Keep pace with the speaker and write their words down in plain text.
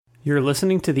You're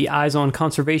listening to the Eyes on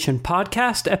Conservation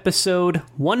podcast, episode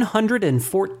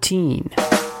 114.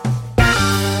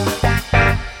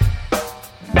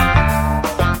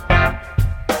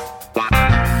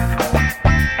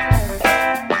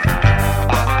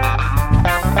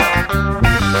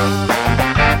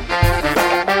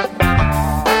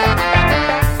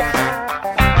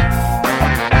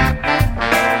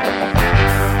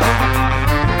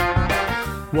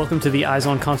 Welcome to the Eyes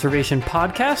on Conservation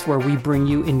podcast, where we bring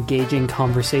you engaging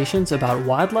conversations about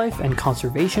wildlife and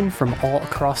conservation from all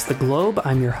across the globe.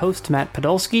 I'm your host, Matt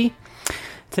Podolsky.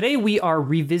 Today we are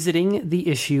revisiting the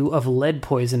issue of lead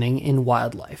poisoning in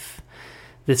wildlife.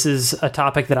 This is a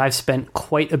topic that I've spent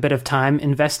quite a bit of time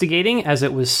investigating, as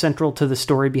it was central to the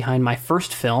story behind my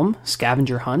first film,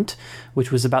 Scavenger Hunt,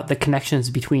 which was about the connections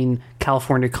between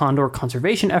California condor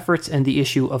conservation efforts and the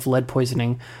issue of lead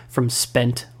poisoning from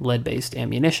spent lead-based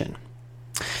ammunition.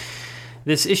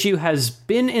 This issue has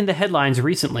been in the headlines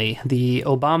recently. The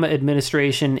Obama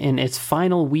administration, in its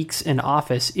final weeks in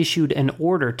office, issued an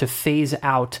order to phase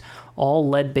out all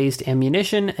lead-based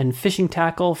ammunition and fishing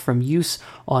tackle from use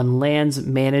on lands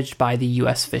managed by the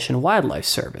U.S. Fish and Wildlife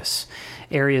Service,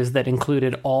 areas that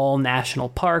included all national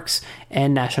parks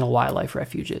and national wildlife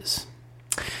refuges.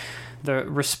 The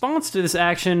response to this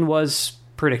action was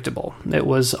predictable. It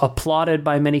was applauded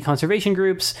by many conservation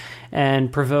groups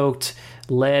and provoked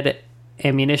lead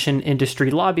ammunition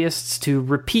industry lobbyists to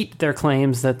repeat their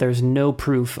claims that there's no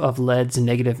proof of lead's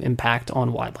negative impact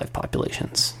on wildlife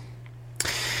populations.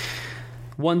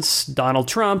 Once Donald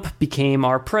Trump became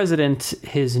our president,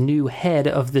 his new head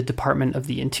of the Department of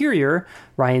the Interior,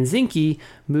 Ryan Zinke,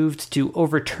 moved to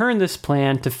overturn this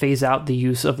plan to phase out the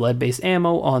use of lead-based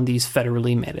ammo on these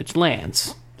federally managed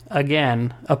lands.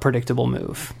 Again, a predictable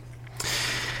move.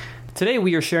 Today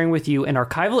we are sharing with you an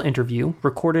archival interview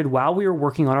recorded while we were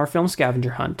working on our film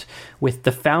Scavenger Hunt with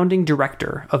the founding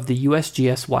director of the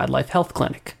USGS Wildlife Health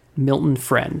Clinic, Milton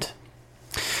Friend.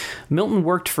 Milton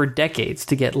worked for decades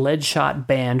to get lead shot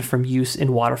banned from use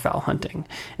in waterfowl hunting,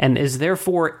 and is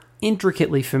therefore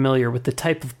intricately familiar with the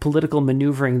type of political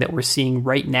maneuvering that we're seeing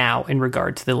right now in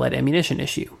regard to the lead ammunition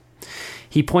issue.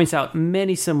 He points out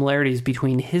many similarities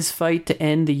between his fight to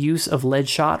end the use of lead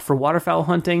shot for waterfowl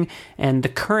hunting and the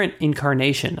current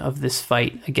incarnation of this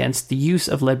fight against the use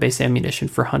of lead-based ammunition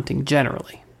for hunting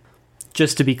generally.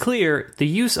 Just to be clear, the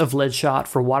use of lead shot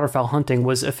for waterfowl hunting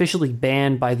was officially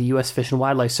banned by the U.S. Fish and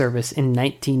Wildlife Service in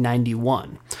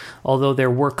 1991, although there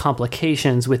were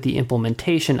complications with the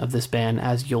implementation of this ban,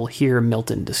 as you'll hear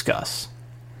Milton discuss.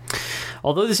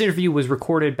 Although this interview was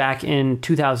recorded back in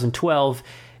 2012,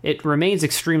 it remains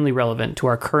extremely relevant to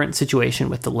our current situation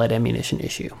with the lead ammunition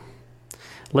issue.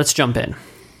 Let's jump in.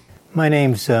 My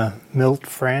name's Milton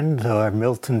Friend, or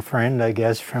Milton Friend, I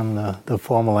guess, from the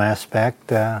formal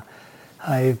aspect.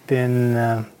 I've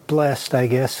been blessed, I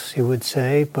guess you would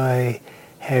say, by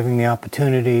having the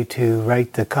opportunity to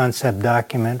write the concept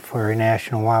document for a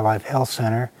National Wildlife Health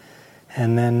Center,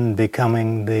 and then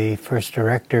becoming the first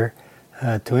director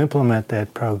to implement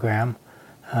that program.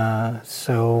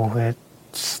 So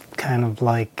it's kind of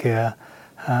like I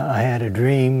had a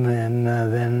dream, and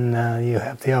then you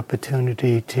have the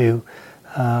opportunity to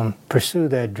pursue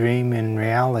that dream in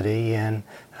reality and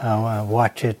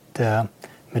watch it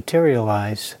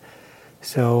materialize.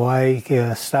 So I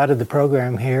started the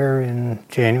program here in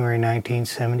January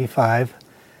 1975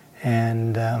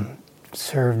 and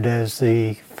served as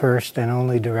the first and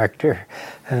only director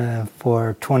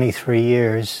for 23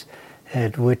 years,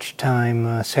 at which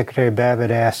time Secretary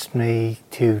Babbitt asked me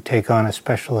to take on a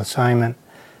special assignment,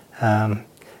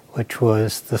 which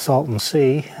was the Salton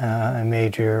Sea, a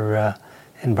major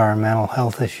environmental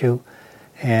health issue.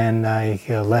 And I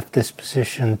left this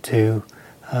position to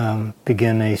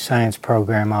begin a science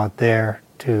program out there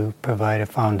to provide a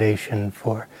foundation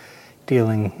for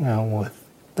dealing with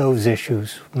those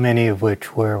issues, many of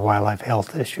which were wildlife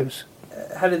health issues.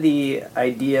 How did the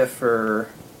idea for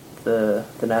the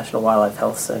National Wildlife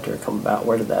Health Center come about?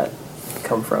 Where did that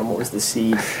come from? What was the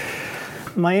seed?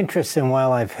 My interests in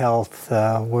wildlife health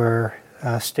were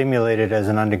stimulated as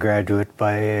an undergraduate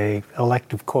by an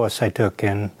elective course I took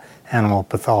in animal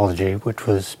pathology, which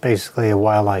was basically a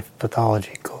wildlife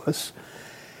pathology course.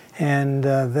 And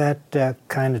that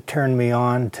kind of turned me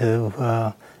on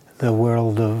to the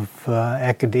world of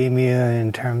academia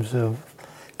in terms of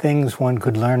things one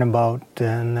could learn about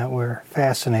and that were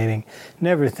fascinating,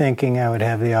 never thinking I would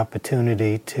have the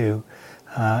opportunity to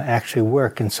actually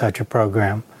work in such a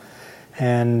program.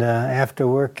 And after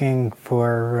working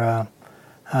for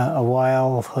a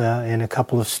while in a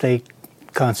couple of state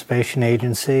conservation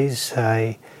agencies,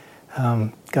 I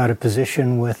got a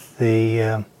position with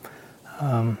the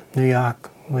New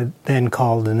York, then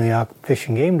called the New York Fish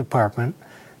and Game Department,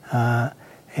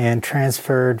 and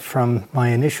transferred from my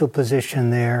initial position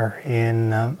there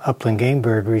in upland game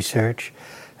bird research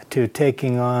to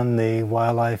taking on the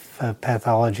wildlife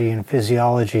pathology and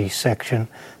physiology section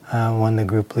when the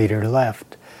group leader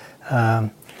left.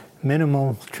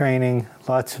 Minimal training,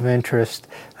 lots of interest,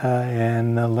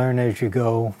 and a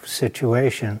learn-as-you-go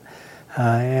situation.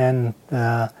 And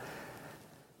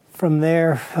from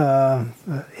there,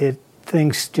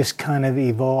 things just kind of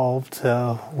evolved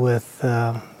with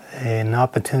an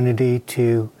opportunity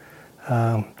to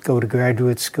go to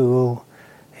graduate school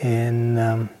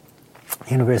in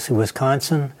University of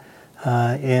Wisconsin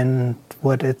in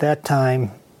what at that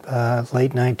time,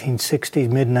 late 1960s,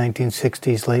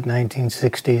 mid-1960s, late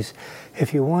 1960s.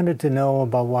 If you wanted to know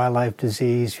about wildlife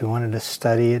disease, you wanted to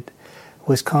study it,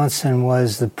 Wisconsin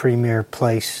was the premier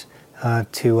place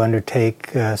to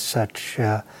undertake such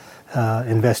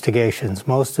investigations,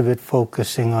 most of it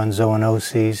focusing on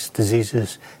zoonoses,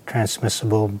 diseases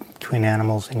transmissible between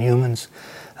animals and humans.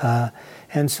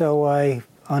 And so I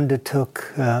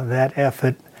undertook that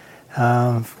effort,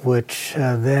 which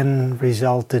then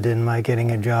resulted in my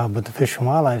getting a job with the Fish and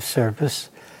Wildlife Service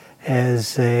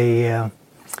as a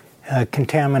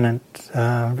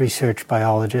contaminant research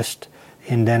biologist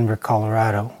in Denver,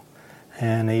 Colorado.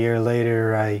 And a year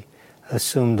later, I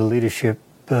assumed the leadership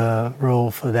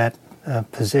role for that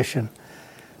position.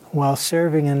 While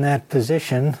serving in that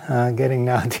position, getting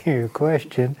now to your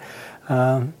question,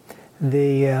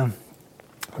 there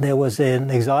was an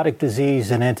exotic disease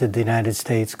that entered the United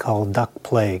States called duck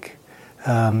plague.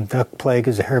 Duck plague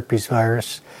is a herpes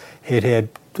virus. It had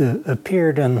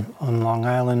appeared on Long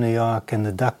Island, New York, in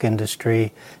the duck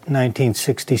industry in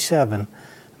 1967.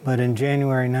 But in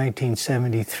January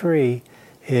 1973,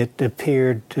 it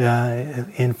appeared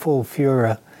in full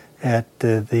furor at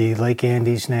the Lake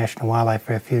Andes National Wildlife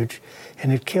Refuge,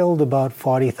 and it killed about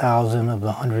 40,000 of the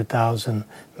 100,000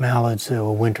 mallards that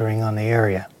were wintering on the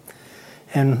area.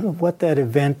 And what that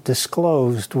event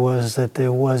disclosed was that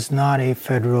there was not a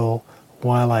federal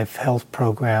wildlife health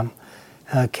program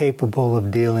capable of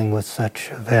dealing with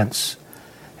such events.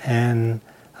 And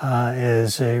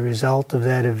as a result of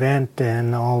that event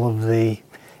and all of the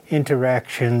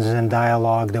interactions and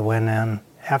dialogue that went on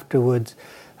afterwards,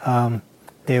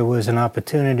 there was an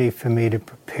opportunity for me to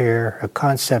prepare a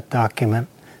concept document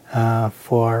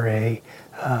for a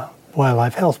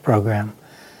wildlife health program.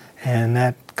 And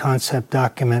that concept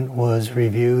document was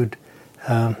reviewed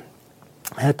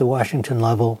at the Washington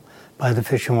level by the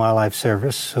Fish and Wildlife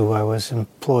Service, who I was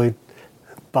employed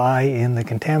by in the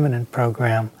contaminant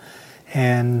program.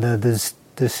 And this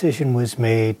decision was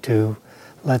made to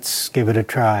let's give it a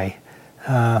try.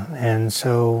 And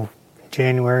so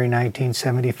January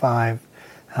 1975,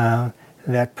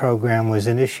 that program was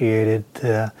initiated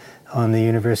on the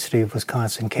University of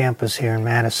Wisconsin campus here in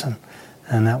Madison.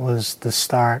 And that was the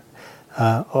start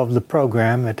of the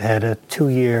program. It had a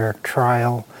 2-year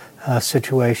trial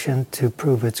situation to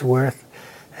prove its worth.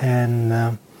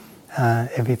 And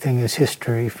everything is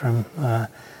history from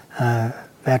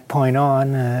that point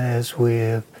on as we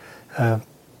have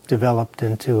developed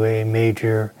into a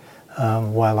major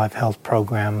wildlife health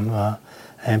program,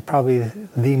 and probably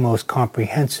the most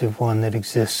comprehensive one that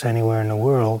exists anywhere in the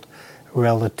world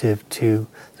relative to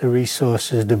the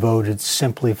resources devoted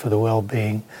simply for the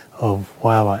well-being of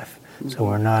wildlife. Mm-hmm. So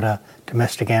we're not a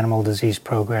domestic animal disease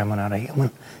program, we're not a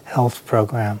human health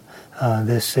program.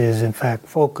 This is in fact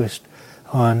focused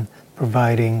on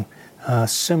providing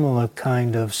similar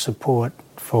kind of support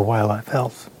for wildlife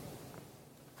health.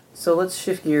 So let's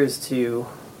shift gears to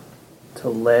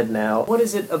lead now. What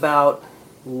is it about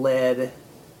lead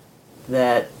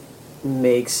that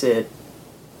makes it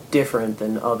different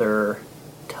than other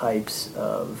types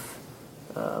of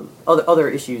other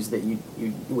issues that you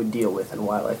would deal with in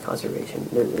wildlife conservation?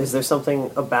 Is there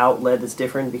something about lead that's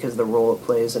different because of the role it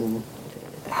plays and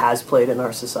has played in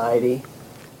our society?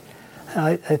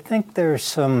 I think there are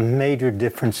some major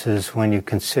differences when you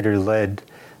consider lead.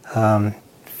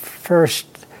 First,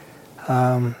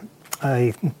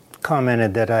 I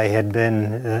commented that I had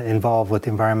been involved with the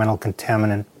environmental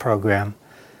contaminant program.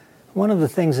 One of the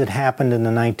things that happened in the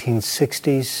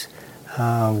 1960s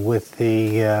with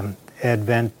the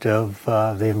advent of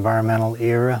the environmental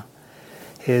era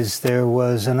is there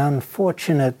was an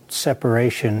unfortunate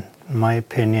separation, in my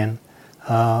opinion,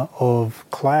 of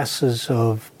classes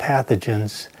of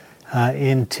pathogens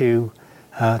into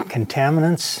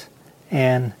contaminants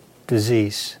and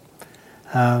disease.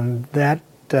 That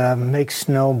makes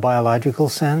no biological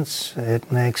sense.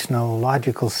 It makes no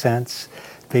logical sense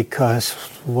because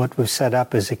what was set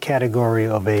up is a category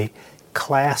of a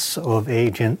class of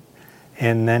agent,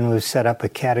 and then we've set up a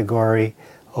category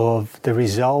of the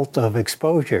result of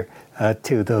exposure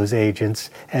to those agents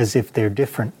as if they're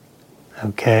different.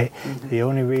 Okay? Mm-hmm. The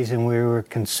only reason we were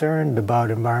concerned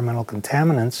about environmental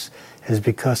contaminants is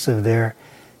because of their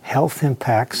health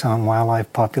impacts on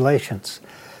wildlife populations.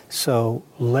 So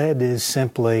lead is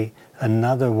simply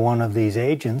another one of these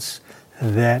agents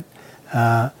that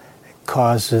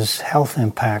causes health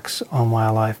impacts on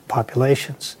wildlife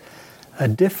populations. A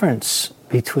difference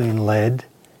between lead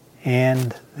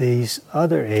and these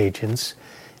other agents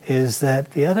is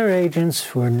that the other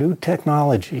agents were new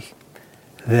technology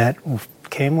that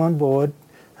came on board,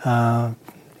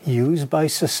 used by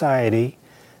society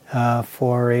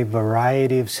for a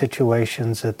variety of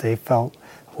situations that they felt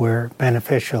were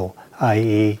beneficial,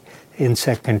 i.e.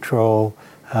 insect control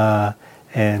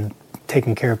and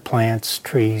taking care of plants,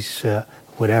 trees,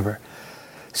 whatever.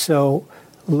 So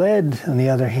lead, on the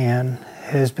other hand,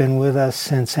 has been with us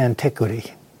since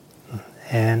antiquity.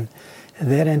 And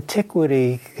that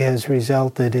antiquity has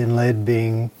resulted in lead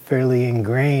being fairly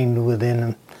ingrained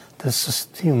within the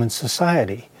human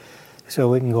society. So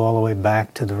we can go all the way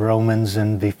back to the Romans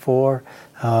and before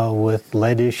with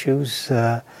lead issues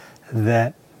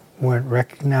that weren't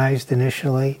recognized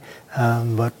initially,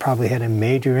 but probably had a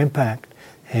major impact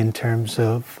in terms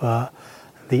of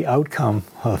the outcome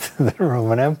of the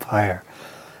Roman Empire.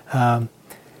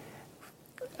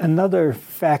 Another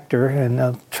factor, and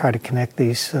I'll try to connect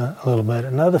these a little bit,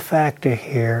 another factor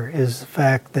here is the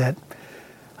fact that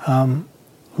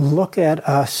look at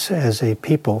us as a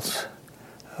peoples.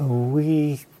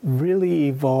 We really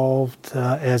evolved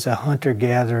as a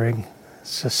hunter-gathering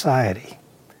society.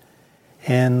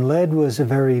 And lead was a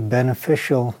very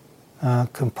beneficial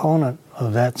component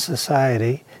of that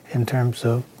society in terms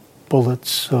of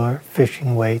bullets or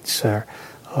fishing weights or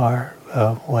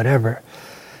whatever.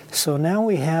 So now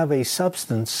we have a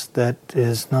substance that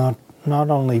is not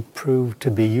only proved to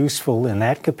be useful in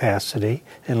that capacity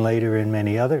and later in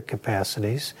many other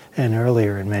capacities and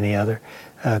earlier in many other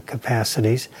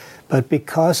capacities, but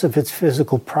because of its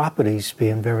physical properties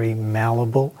being very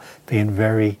malleable, being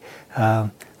very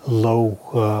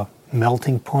low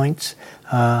melting points,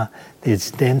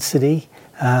 its density,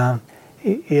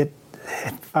 it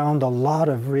found a lot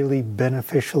of really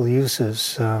beneficial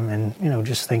uses. And,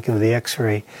 just think of the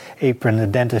x-ray apron the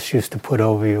dentist used to put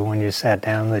over you when you sat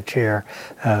down in the chair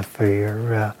for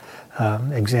your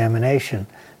examination.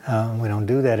 We don't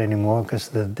do that anymore because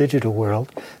of the digital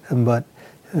world. But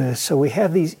so we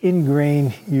have these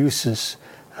ingrained uses.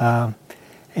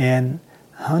 And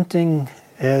hunting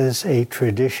as a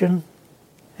tradition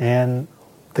and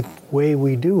the way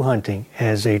we do hunting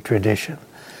as a tradition.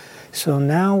 So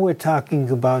now we're talking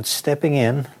about stepping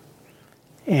in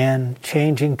and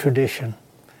changing tradition.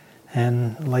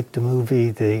 And like the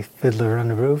movie The Fiddler on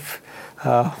the Roof,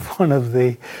 one of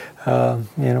the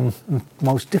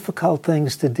most difficult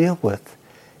things to deal with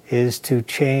is to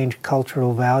change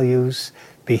cultural values,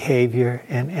 behavior,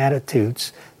 and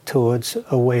attitudes towards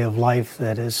a way of life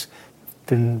that has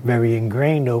been very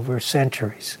ingrained over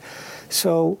centuries.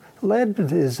 So lead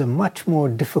is a much more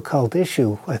difficult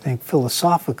issue, I think,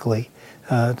 philosophically,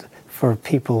 for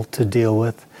people to deal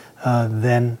with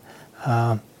than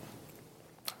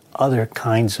other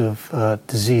kinds of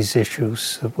disease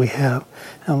issues that we have.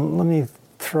 Now, let me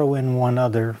throw in one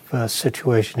other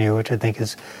situation here, which I think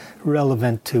is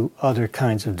relevant to other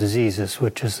kinds of diseases,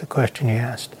 which is the question you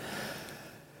asked.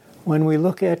 When we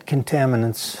look at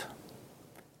contaminants,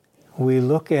 we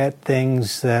look at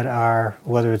things that are,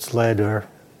 whether it's lead or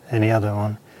any other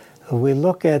one, we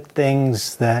look at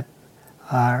things that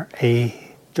are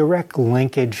a direct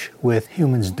linkage with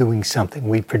humans doing something.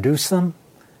 We produce them,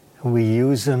 we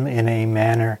use them in a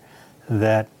manner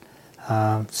that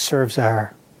serves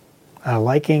our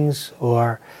likings,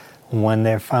 or when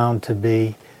they're found to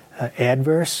be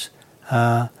adverse,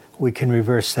 we can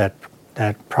reverse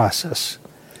that process.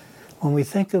 When we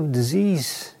think of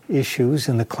disease issues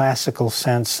in the classical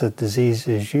sense that disease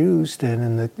is used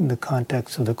and in the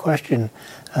context of the question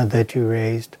that you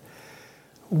raised,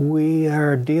 we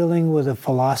are dealing with a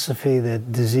philosophy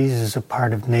that disease is a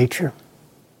part of nature.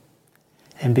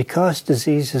 And because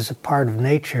disease is a part of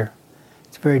nature,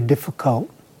 it's very difficult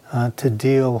to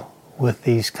deal with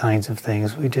these kinds of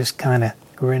things. We just kind of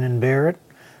grin and bear it,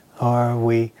 or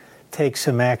we take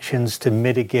some actions to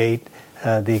mitigate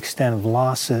the extent of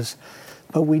losses,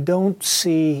 but we don't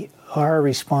see our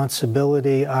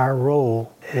responsibility, our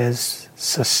role as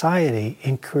society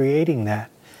in creating that.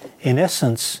 In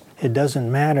essence, it doesn't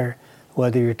matter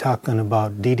whether you're talking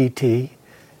about DDT,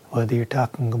 whether you're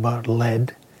talking about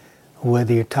lead,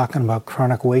 whether you're talking about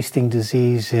chronic wasting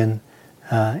disease in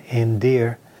in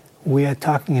deer, we are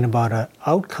talking about an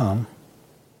outcome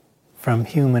from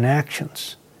human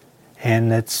actions.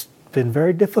 And it's been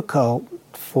very difficult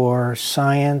for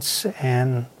science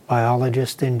and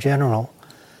biologists in general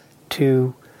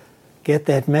to get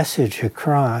that message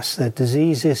across that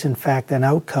disease is in fact an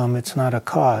outcome, it's not a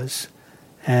cause,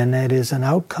 and it is an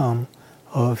outcome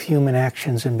of human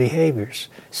actions and behaviors.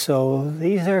 So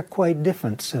these are quite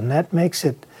different, and that makes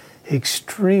it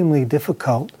extremely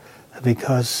difficult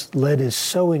because lead is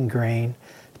so ingrained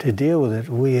to deal with it.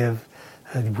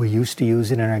 We used to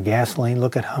use it in our gasoline.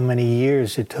 Look at how many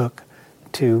years it took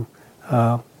to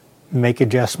make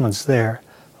adjustments there.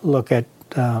 Look at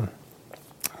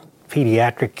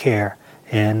pediatric care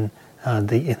and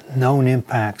the known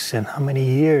impacts and how many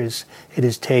years it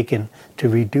has taken to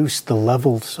reduce the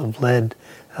levels of lead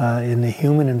in the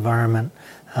human environment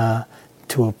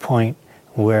to a point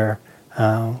where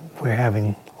we're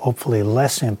having hopefully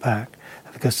less impact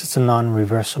because it's a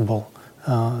non-reversible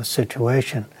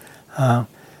situation.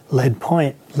 Lead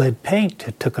paint,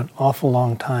 it took an awful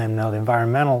long time. Now the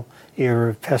environmental era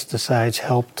of pesticides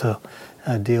helped to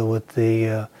deal with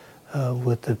the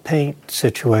paint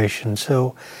situation.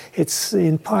 So it's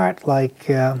in part like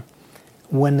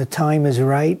when the time is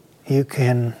right, you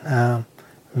can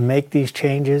make these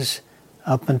changes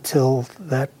up until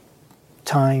that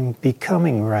time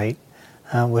becoming right,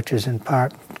 which is in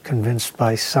part convinced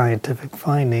by scientific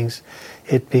findings.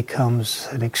 It becomes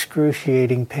an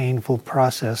excruciating, painful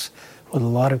process with a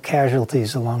lot of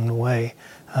casualties along the way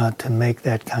to make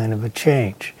that kind of a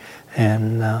change.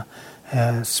 And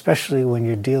especially when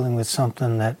you're dealing with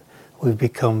something that we've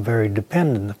become very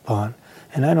dependent upon.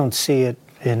 And I don't see it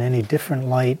in any different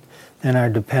light than our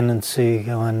dependency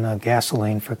on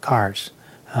gasoline for cars.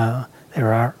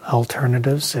 There are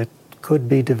alternatives that could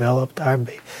be developed, are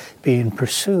being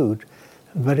pursued,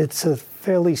 but it's a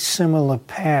fairly similar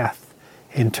path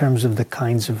in terms of the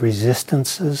kinds of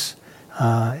resistances.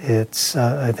 It's,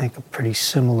 I think, a pretty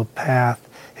similar path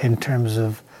in terms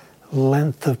of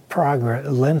length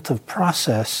of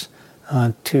process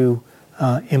to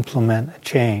implement a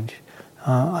change.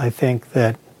 I think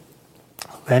that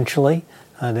eventually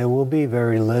there will be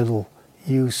very little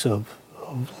use of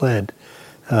lead,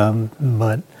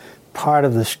 but part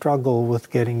of the struggle with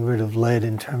getting rid of lead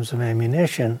in terms of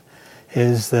ammunition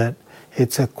is that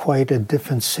it's quite a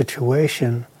different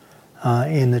situation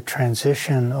in the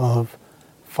transition of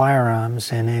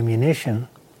firearms and ammunition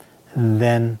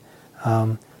than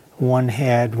one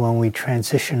had when we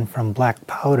transitioned from black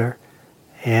powder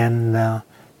and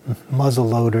muzzle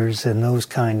loaders and those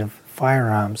kind of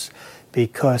firearms,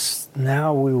 because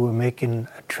now we were making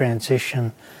a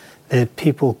transition that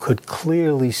people could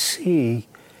clearly see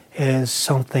as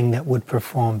something that would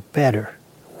perform better.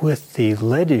 With the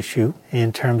lead issue,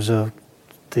 in terms of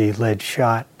the lead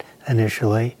shot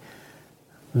initially,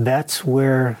 that's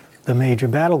where the major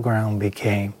battleground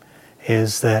became,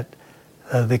 is that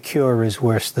the cure is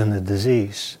worse than the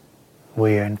disease.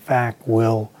 We, in fact,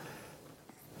 will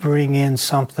bring in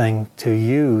something to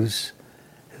use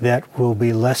that will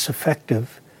be less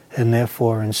effective, and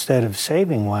therefore, instead of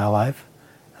saving wildlife,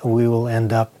 we will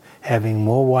end up having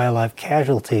more wildlife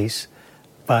casualties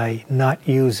by not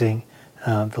using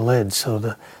the lead. So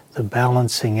the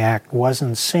balancing act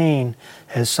wasn't seen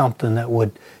as something that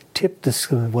would tip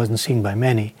the, wasn't seen by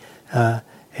many,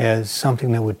 as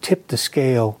something that would tip the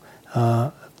scale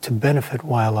to benefit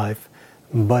wildlife,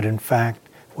 but in fact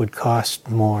would cost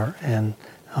more and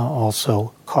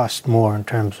also cost more in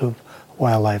terms of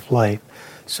wildlife life.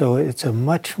 So it's a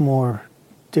much more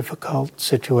difficult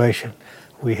situation.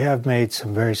 We have made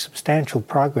some very substantial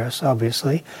progress,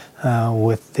 obviously,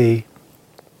 with the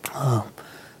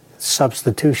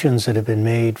substitutions that have been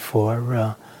made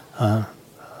for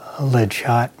lead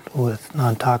shot with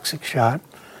non-toxic shot,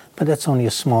 but that's only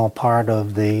a small part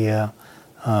of the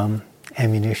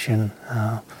ammunition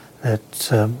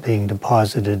that's being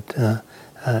deposited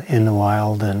in the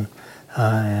wild, and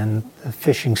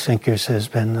fishing sinkers has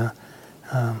been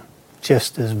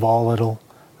just as volatile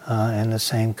and the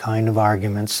same kind of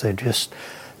arguments. They're just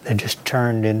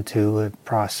turned into a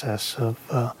process of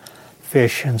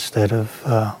fish instead of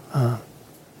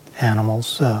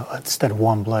animals, instead of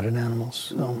warm-blooded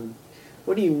animals. So.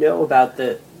 What do you know about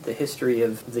the history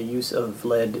of the use of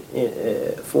lead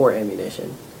for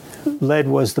ammunition? Lead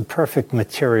was the perfect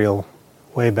material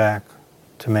way back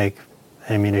to make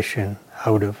ammunition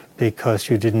out of, because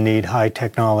you didn't need high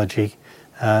technology.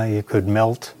 You could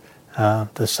melt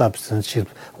the substance.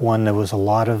 One, there was a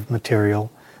lot of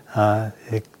material.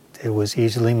 It was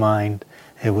easily mined.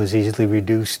 It was easily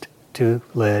reduced to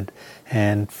lead,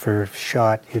 and for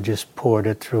shot you just poured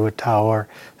it through a tower,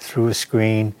 through a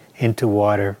screen, into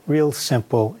water. Real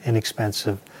simple,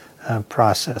 inexpensive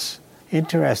process.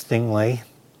 Interestingly,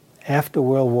 after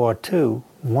World War II,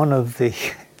 one of the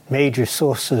major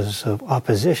sources of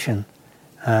opposition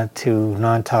to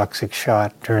non-toxic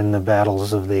shot during the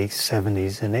battles of the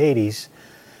 70s and 80s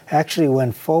actually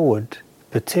went forward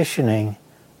petitioning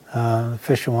the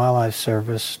Fish and Wildlife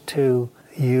Service to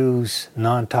use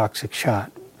non-toxic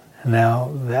shot.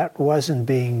 Now, that wasn't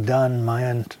being done,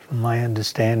 my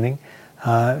understanding,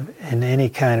 in any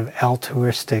kind of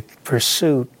altruistic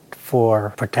pursuit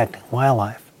for protecting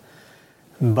wildlife.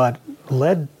 But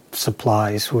lead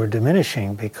supplies were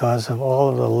diminishing because of all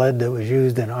of the lead that was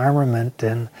used in armament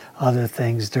and other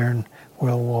things during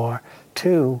World War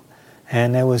II.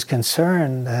 And there was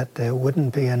concern that there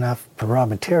wouldn't be enough raw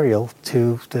material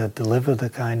to deliver the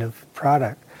kind of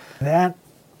product. That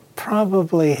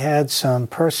probably had some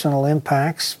personal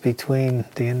impacts between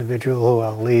the individual, who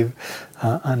I'll leave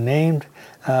unnamed,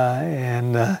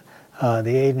 and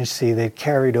the agency that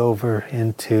carried over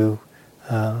into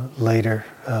later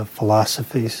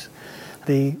philosophies.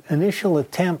 The initial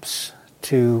attempts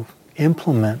to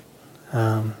implement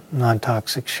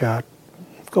non-toxic shot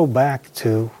go back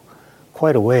to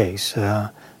quite a ways.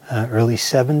 Early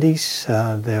 70s,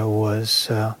 there was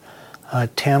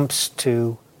attempts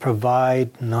to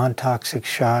provide non-toxic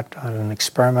shot on an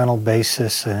experimental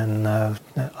basis, and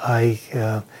I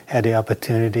had the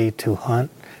opportunity to hunt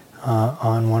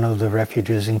on one of the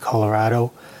refuges in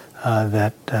Colorado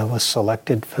that was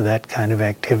selected for that kind of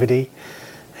activity,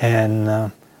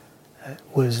 and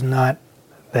was not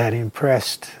that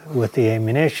impressed with the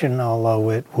ammunition,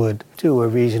 although it would do a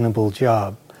reasonable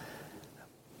job.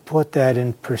 Put that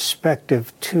in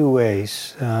perspective two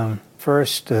ways.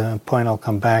 First, point I'll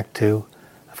come back to,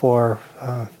 for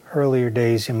earlier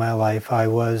days in my life, I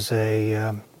was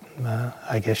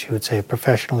I guess you would say, a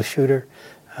professional shooter.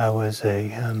 I was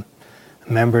a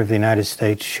member of the United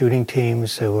States shooting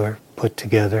teams that were put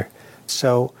together.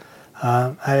 So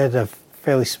I had a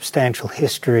fairly substantial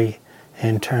history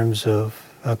in terms of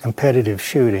competitive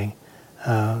shooting,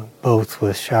 both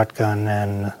with shotgun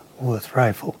and with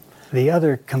rifle. The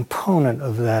other component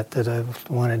of that I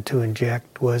wanted to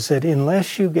inject was that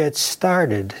unless you get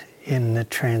started in the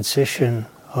transition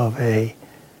of a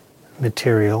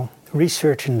material,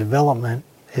 research and development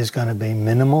is going to be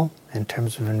minimal in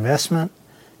terms of investment,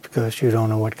 because you don't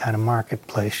know what kind of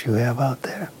marketplace you have out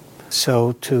there.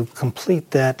 So to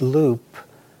complete that loop,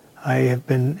 I have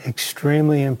been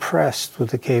extremely impressed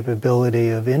with the capability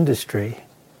of industry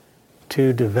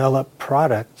to develop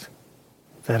product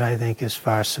that I think is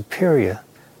far superior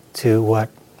to what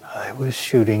I was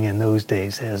shooting in those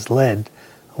days as lead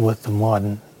with the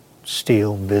modern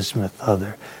steel, bismuth,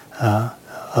 other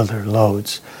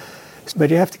loads.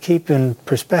 But you have to keep in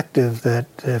perspective that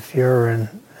if you're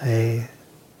a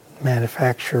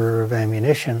manufacturer of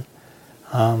ammunition,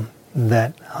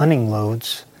 that hunting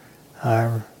loads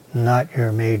are not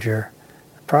your major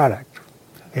product.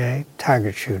 Okay,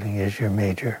 target shooting is your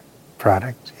major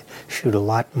product. Shoot a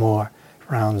lot more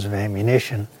rounds of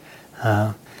ammunition.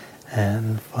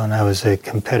 And when I was a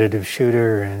competitive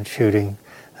shooter and shooting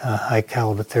high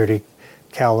caliber 30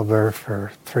 caliber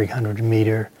for 300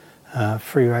 meter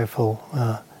free rifle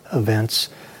events,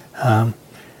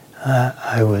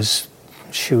 I was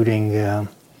shooting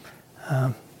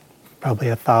probably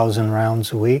 1,000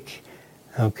 rounds a week.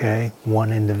 Okay,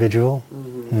 one individual.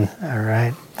 Mm-hmm. All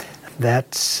right,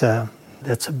 that's a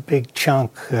big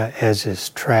chunk, as is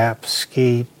trap,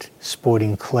 skeet,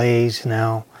 sporting clays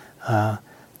now,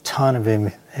 ton of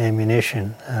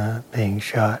ammunition being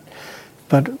shot.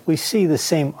 But we see the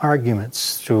same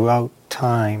arguments throughout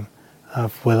time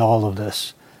with all of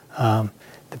this.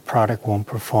 The product won't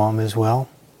perform as well.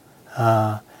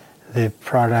 The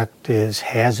product is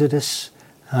hazardous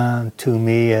to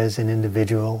me as an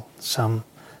individual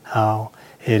somehow.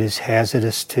 It is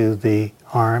hazardous to the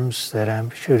arms that I'm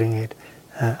shooting it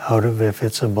out of if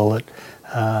it's a bullet.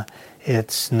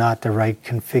 It's not the right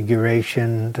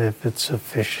configuration if it's a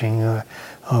fishing or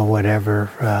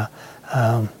whatever.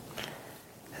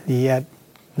 Yet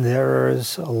there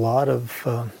is a lot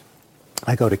of...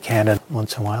 I go to Canada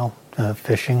once in a while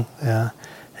fishing,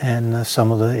 and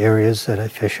some of the areas that I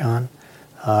fish on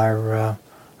are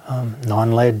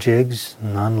non-lead jigs,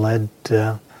 non-lead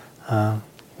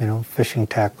fishing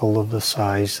tackle of the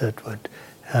size that would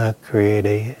create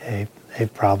a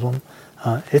problem.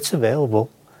 It's available,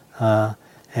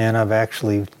 and I've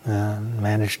actually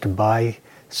managed to buy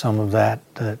some of that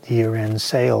at year-end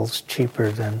sales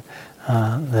cheaper than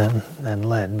than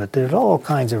lead. But there's all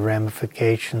kinds of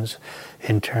ramifications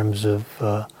in terms of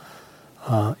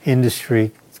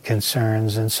industry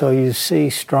concerns, and so you see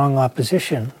strong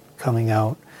opposition coming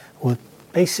out with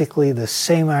basically the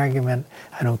same argument.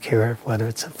 I don't care whether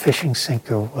it's a fishing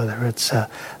sinker, whether it's a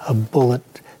bullet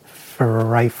for a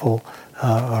rifle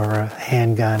or a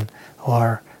handgun,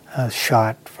 or a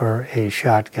shot for a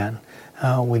shotgun.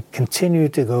 We continue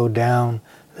to go down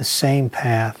the same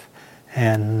path,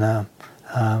 and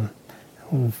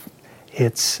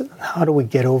it's how do we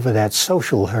get over that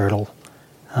social hurdle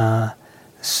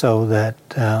so that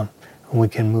we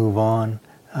can move on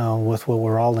with what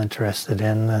we're all interested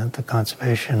in, the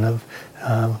conservation of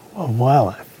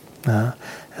wildlife.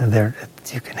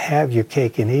 You can have your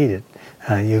cake and eat it.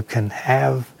 You can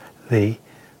have the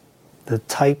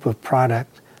type of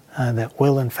product that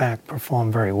will in fact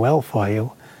perform very well for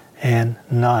you and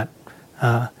not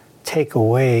take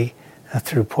away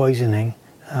through poisoning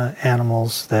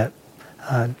animals that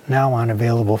now aren't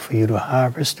available for you to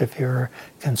harvest if you're a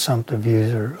consumptive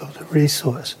user of the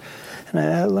resource.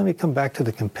 And let me come back to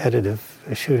the competitive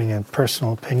shooting and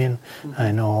personal opinion.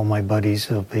 I know all my buddies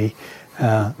will be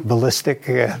ballistic,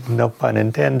 no pun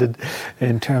intended,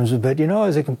 in terms of, but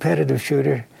as a competitive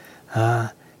shooter,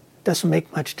 it doesn't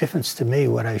make much difference to me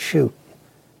what I shoot.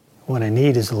 What I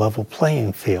need is a level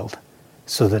playing field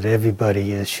so that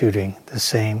everybody is shooting the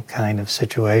same kind of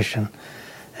situation.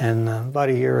 And about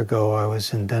a year ago, I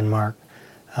was in Denmark.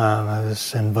 I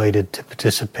was invited to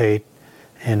participate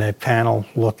in a panel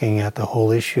looking at the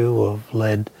whole issue of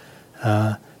lead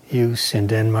use in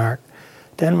Denmark.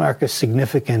 Denmark is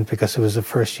significant because it was the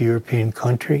first European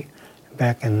country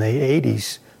back in the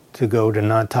 80s to go to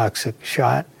non-toxic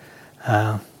shot.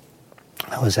 I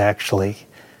was actually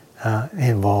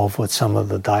involved with some of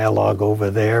the dialogue over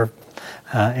there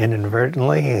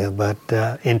inadvertently, but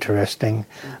interesting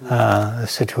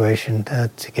situation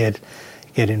to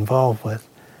get involved with.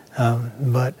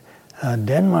 But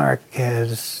Denmark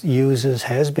has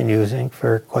been using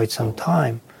for quite some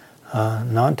time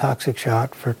non-toxic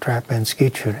shot for trap and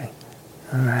skeet shooting.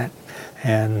 All right,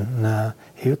 and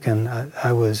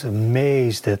I was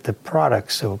amazed at the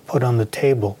products that were put on the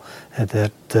table at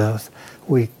that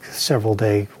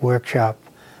several-day workshop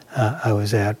I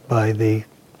was at by the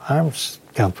arms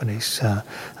companies.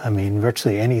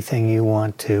 Virtually anything you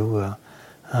want to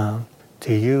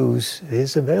use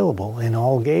is available in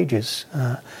all gauges.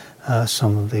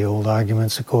 Some of the old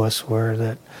arguments, of course, were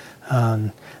that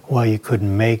while you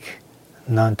couldn't make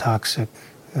non-toxic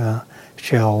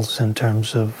shells in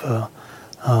terms of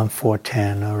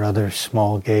 410 or other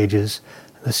small gauges,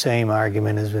 the same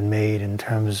argument has been made in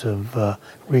terms of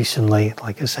recently,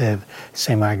 like I said,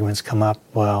 same arguments come up.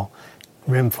 Well,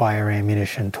 rimfire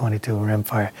ammunition, 22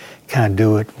 rimfire, can't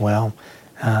do it. Well,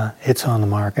 it's on the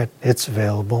market, it's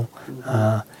available,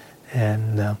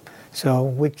 and so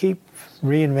we keep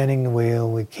reinventing the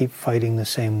wheel, we keep fighting the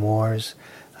same wars,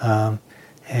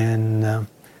 and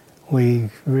we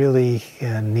really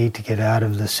need to get out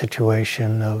of the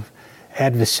situation of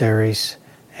adversaries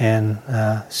and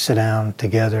sit down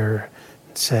together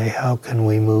and say, how can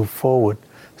we move forward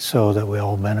so that we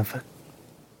all benefit?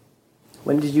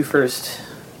 When did you first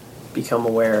become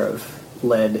aware of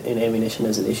lead in ammunition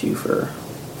as an issue for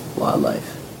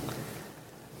wildlife?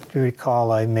 Do you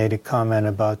recall I made a comment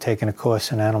about taking a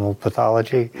course in animal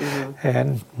pathology,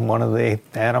 and one of the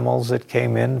animals that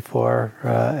came in for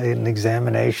an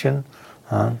examination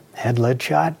had lead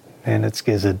shot in its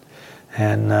gizzard,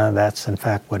 and that's in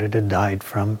fact what it had died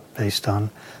from based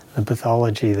on the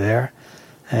pathology there.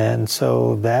 And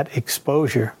so that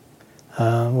exposure,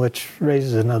 which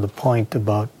raises another point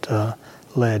about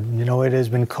lead, it has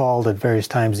been called at various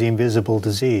times the invisible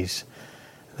disease.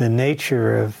 The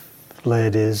nature of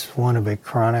lead is one of a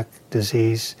chronic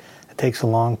disease. It takes a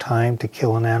long time to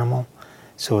kill an animal,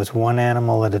 so it's one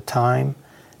animal at a time,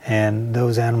 and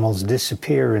those animals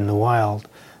disappear in the wild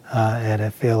at a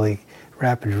fairly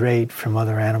rapid rate from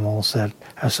other animals that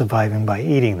are surviving by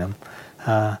eating them.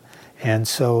 And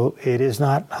so it is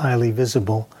not highly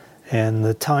visible, and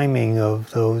the timing of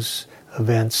those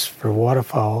events for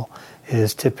waterfowl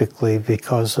is typically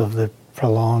because of the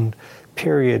prolonged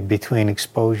period between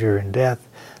exposure and death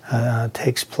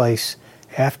takes place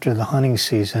after the hunting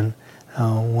season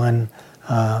when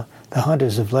the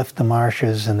hunters have left the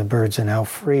marshes and the birds are now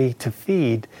free to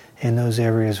feed in those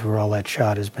areas where all that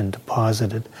shot has been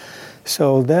deposited.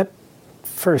 So that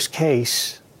first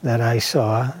case that I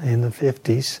saw in the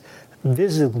 50s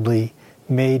visibly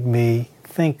made me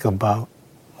think about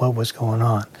what was going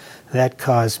on. That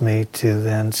caused me to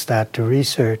then start to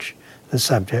research the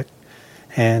subject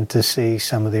and to see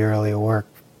some of the earlier work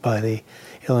by the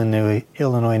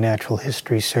Illinois Natural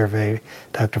History Survey,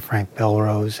 Dr. Frank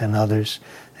Belrose and others,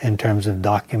 in terms of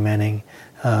documenting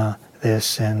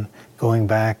this and going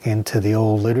back into the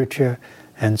old literature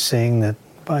and seeing that,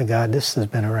 by God, this has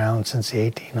been around since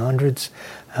the 1800s,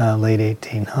 late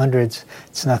 1800s.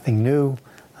 It's nothing new.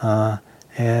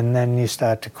 And then you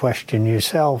start to question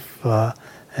yourself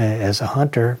as a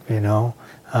hunter, am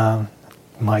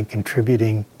I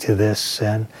contributing to this,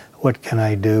 and what can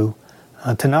I do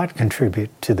to not contribute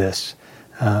to this?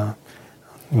 There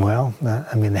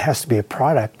has to be a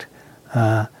product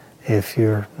if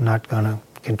you're not going to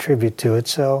contribute to it.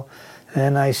 So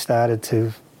then I started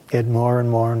to get more and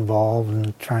more involved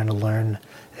in trying to learn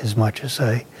as much as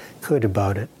I could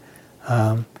about it.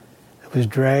 I was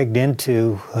dragged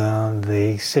into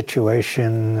the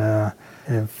situation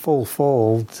in full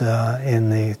fold in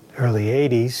the early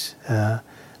 80s,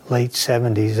 late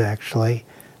 70s actually,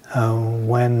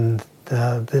 when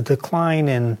the decline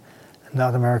in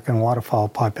North American waterfowl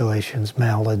populations,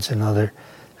 mallards and other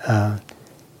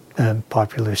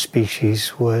popular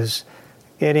species, was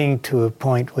getting to a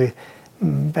point where,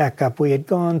 back up, we had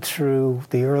gone through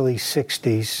the early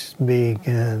 60s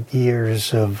being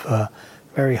years of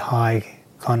very high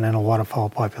continental waterfowl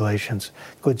populations,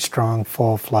 good strong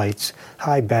fall flights,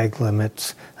 high bag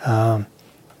limits,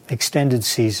 extended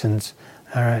seasons,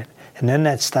 all right, and then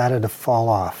that started to fall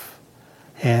off.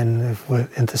 And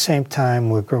at the same time,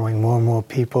 we're growing more and more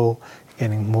people,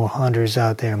 getting more hunters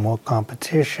out there, more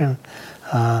competition,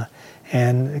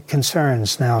 and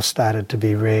concerns now started to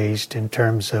be raised in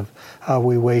terms of, are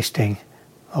we wasting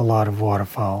a lot of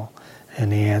waterfowl?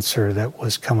 And the answer that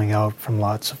was coming out from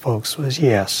lots of folks was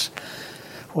yes.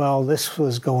 Well, this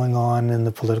was going on, and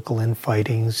the political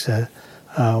infightings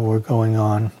were going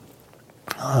on.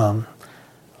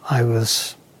 I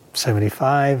was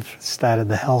 75, started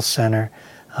the health center.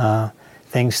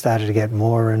 Things started to get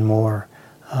more and more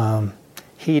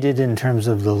heated in terms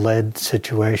of the lead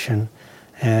situation.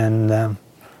 And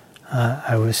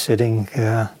I was sitting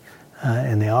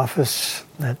in the office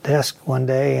at desk one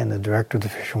day, and the director of the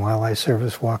Fish and Wildlife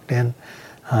Service walked in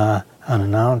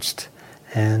unannounced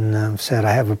and said,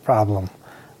 I have a problem.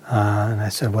 And I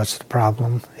said, what's the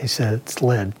problem? He said, it's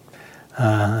lead.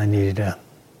 I needed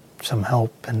some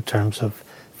help in terms of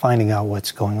finding out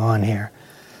what's going on here.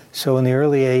 So in the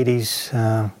early 80s,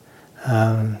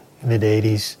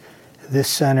 mid-80s, this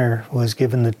center was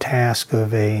given the task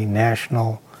of a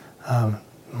national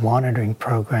monitoring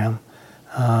program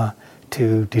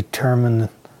to determine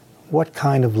what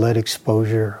kind of lead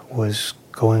exposure was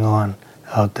going on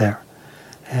out there.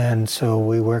 And so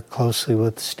we worked closely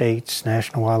with the states,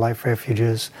 National Wildlife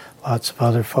Refuges, lots of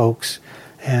other folks,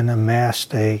 and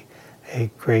amassed a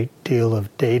great deal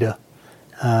of data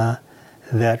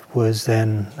that was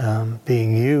then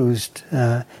being used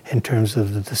in terms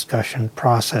of the discussion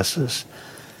processes.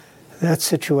 That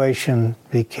situation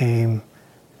became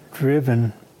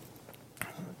driven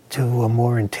to a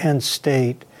more intense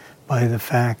state by the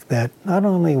fact that not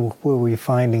only were we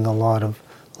finding a lot of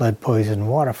lead-poisoned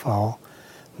waterfowl,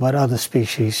 but other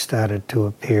species started to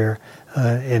appear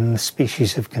in the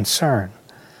species of concern.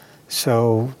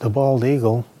 So the bald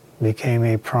eagle became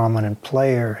a prominent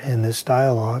player in this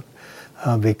dialogue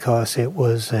because it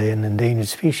was an endangered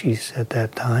species at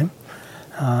that time,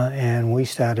 and we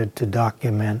started to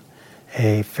document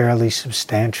a fairly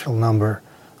substantial number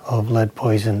of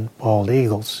lead-poisoned bald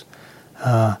eagles,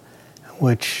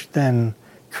 which then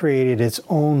created its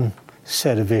own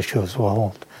set of issues.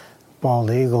 Well,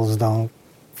 bald eagles don't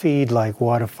feed like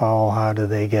waterfowl. How do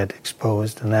they get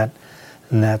exposed, and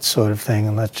that sort of thing?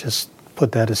 And let's just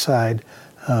put that aside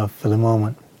for the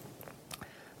moment.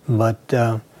 But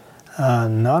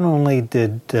not only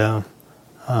did the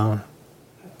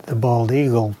bald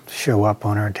eagle show up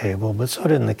on our table, but so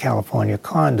did the California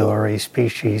condor, a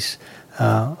species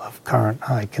of current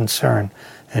high concern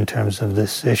in terms of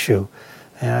this issue.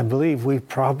 And I believe we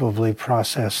probably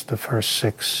processed the first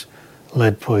 6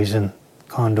 lead-poisoned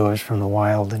condors from the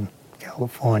wild in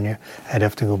California. I'd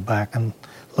have to go back and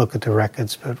look at the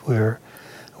records, but we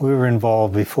were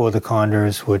involved before the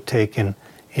condors were taken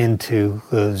into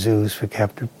zoos for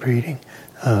captive breeding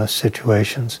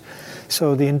situations.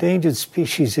 So the endangered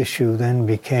species issue then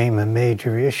became a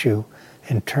major issue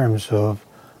in terms of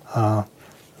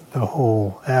the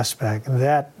whole aspect.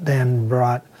 That then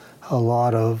brought a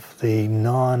lot of the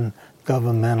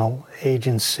non-governmental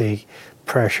agency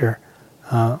pressure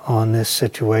on this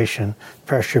situation,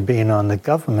 pressure being on the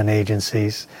government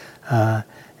agencies,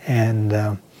 and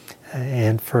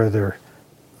further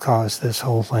caused this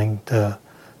whole thing to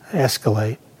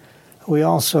escalate. We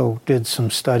also did some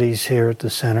studies here at the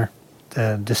center.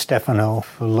 DeStefano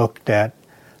looked at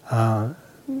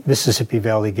Mississippi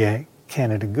Valley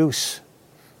Canada goose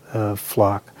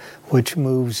flock, which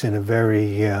moves in a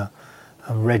very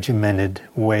regimented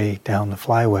way down the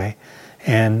flyway.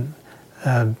 And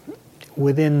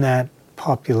within that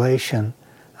population,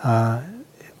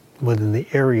 within the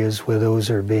areas where those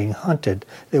are being hunted,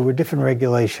 there were different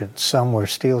regulations. Some were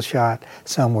steel shot,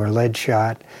 some were lead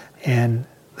shot, and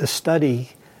the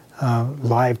study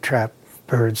live trap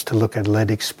birds to look at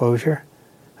lead exposure,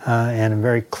 and a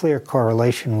very clear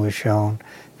correlation was shown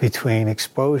between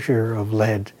exposure of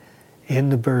lead in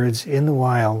the birds in the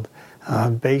wild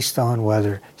based on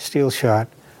whether steel shot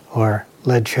or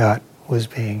lead shot was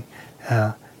being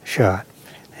shot.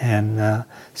 And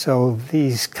so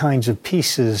these kinds of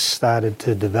pieces started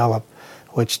to develop,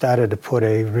 which started to put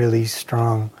a really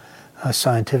strong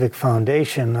scientific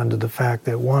foundation under the fact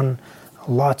that, one,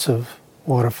 lots of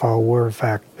waterfowl were in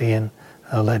fact being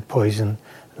lead poisoned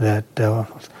that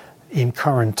in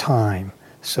current time,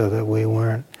 so that we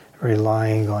weren't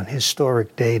relying on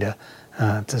historic data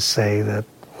to say that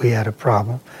we had a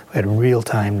problem. We had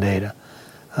real-time data.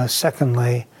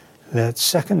 Secondly, that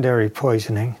secondary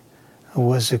poisoning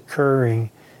was occurring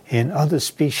in other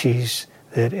species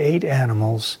that ate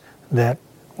animals that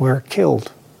were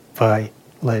killed by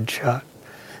lead shot,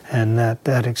 and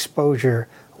that exposure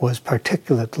was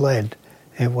particulate lead.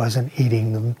 It wasn't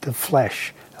eating the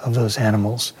flesh of those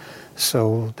animals.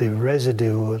 So the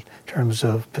residue in terms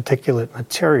of particulate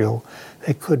material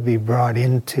that could be brought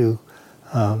into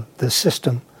the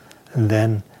system, and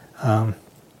then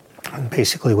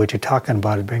basically what you're talking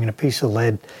about is bringing a piece of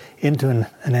lead into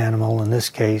an animal, in this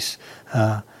case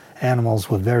animals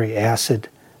with very acid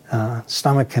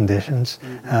stomach conditions,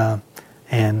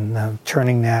 and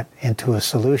turning that into a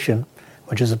solution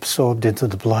which is absorbed into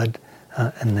the blood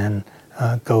and then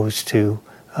goes to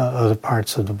other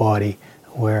parts of the body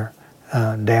where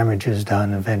damage is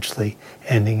done, eventually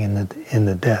ending in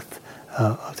the death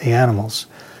of the animals.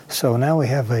 So now we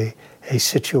have a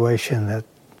situation that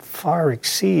far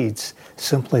exceeds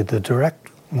simply the direct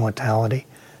mortality,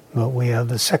 but we have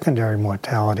the secondary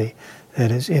mortality that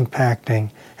is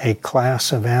impacting a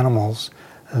class of animals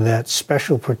that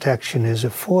special protection is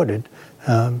afforded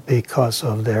because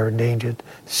of their endangered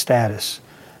status.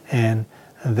 And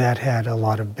that had a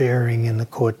lot of bearing in the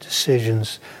court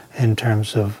decisions in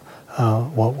terms of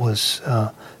what was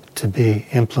to be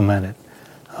implemented.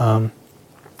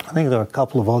 I think there are a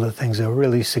couple of other things that are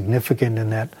really significant in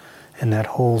that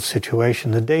whole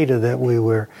situation. The data that we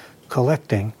were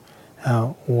collecting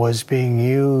was being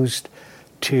used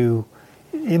to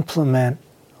implement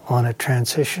on a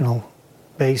transitional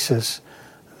basis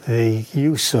the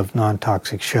use of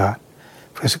non-toxic shot.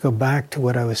 Because to go back to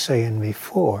what I was saying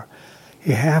before,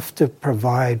 you have to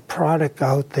provide product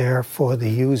out there for the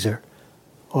user,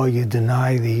 or you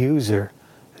deny the user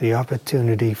the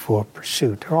opportunity for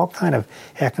pursuit. There are all kind of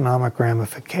economic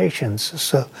ramifications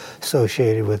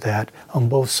associated with that on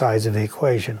both sides of the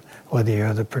equation, whether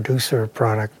you're the producer of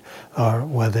product or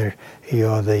whether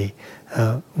you're the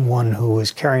one who is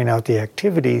carrying out the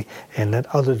activity and that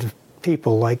other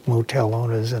people like motel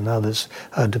owners and others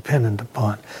are dependent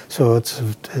upon. So it's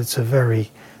a very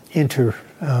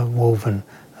interwoven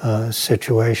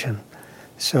situation.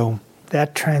 So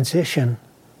that transition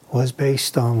was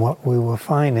based on what we were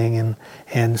finding,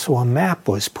 and so a map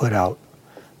was put out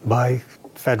by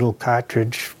Federal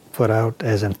Cartridge, put out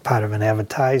as a part of an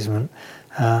advertisement,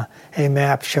 a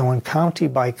map showing county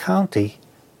by county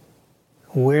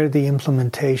where the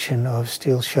implementation of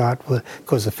steel shot was,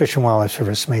 because the Fish and Wildlife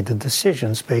Service made the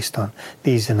decisions based on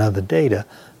these and other data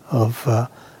of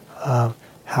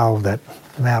how that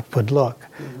map would look.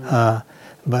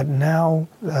 But now,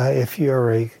 if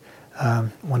you're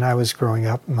when I was growing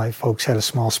up, my folks had a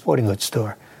small sporting goods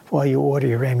store. Well, you order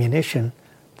your ammunition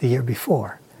the year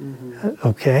before,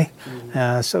 okay?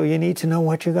 So you need to know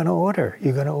what you're going to order.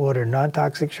 You're going to order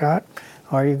non-toxic shot,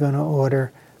 or you're going to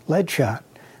order lead shot.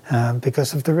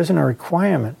 Because if there isn't a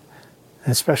requirement,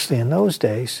 especially in those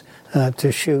days,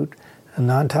 to shoot a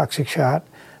non-toxic shot,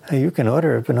 you can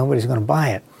order it, but nobody's going to buy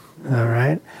it, all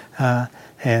right?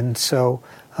 And so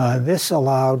this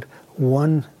allowed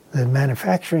the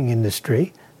manufacturing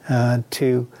industry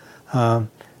to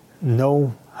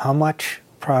know how much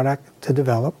product to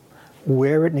develop,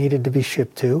 where it needed to be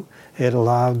shipped to. It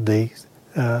allowed the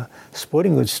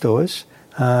sporting goods stores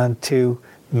to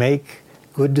make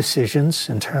good decisions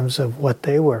in terms of what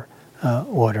they were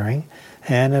ordering,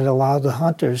 and it allowed the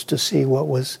hunters to see what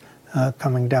was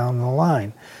coming down the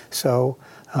line. So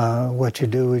what you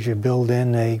do is you build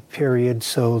in a period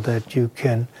so that you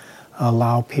can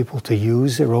allow people to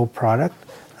use their old product.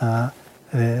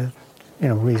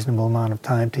 reasonable amount of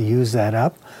time to use that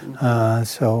up. And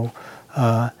so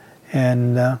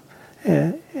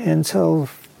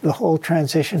the whole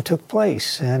transition took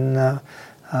place, and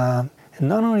not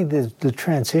only did the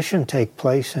transition take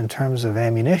place in terms of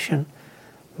ammunition,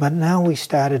 but now we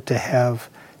started to have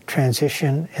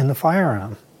transition in the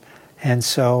firearm. And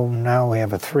so now we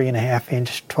have a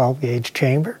 3.5-inch 12-gauge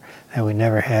chamber that we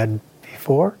never had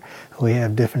before. We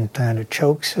have different kind of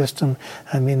choke system.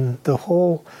 I mean,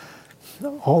 all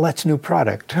that's new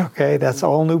product, okay? That's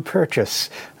all new purchase,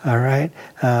 all right?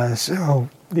 So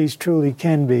these truly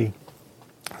can be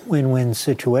win-win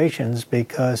situations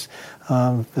because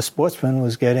the sportsman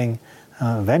was getting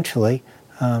eventually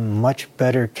much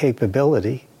better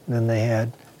capability than they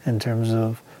had in terms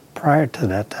of prior to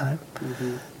that time.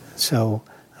 Mm-hmm. So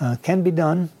can be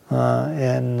done,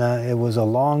 and it was a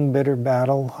long, bitter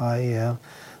battle. Like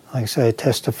I say, I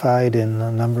testified in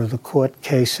a number of the court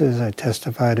cases. I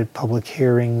testified at public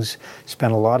hearings.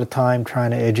 Spent a lot of time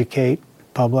trying to educate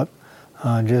public,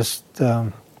 just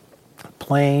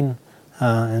plain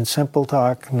and simple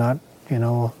talk, not a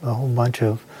whole bunch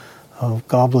of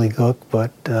gobbledygook,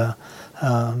 but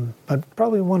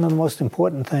probably one of the most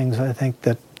important things I think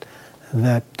that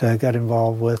got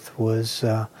involved with was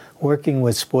working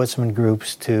with sportsman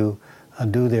groups to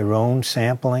do their own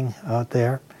sampling out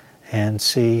there and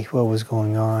see what was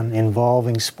going on,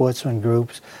 involving sportsman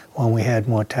groups when we had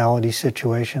mortality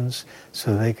situations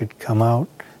so they could come out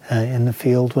in the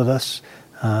field with us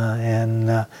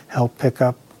and help pick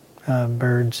up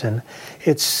birds. And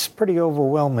it's pretty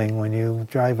overwhelming when you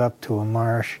drive up to a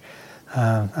marsh.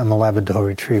 I'm a Labrador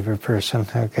Retriever person,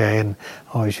 okay, and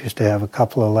always used to have a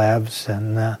couple of labs.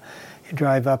 And you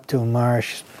drive up to a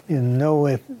marsh,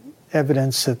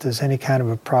 evidence that there's any kind of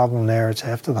a problem there. It's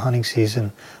after the hunting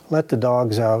season. Let the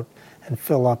dogs out and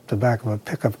fill up the back of a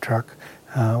pickup truck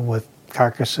with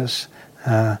carcasses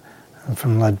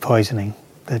from lead poisoning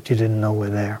that you didn't know were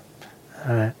there.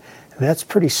 That's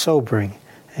pretty sobering.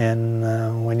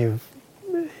 And when you're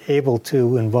able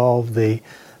to involve the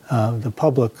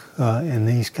public in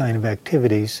these kind of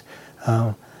activities,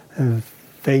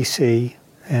 they see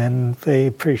and they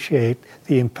appreciate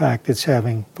the impact it's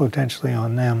having potentially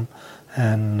on them.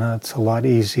 And it's a lot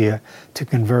easier to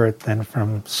convert than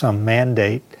from some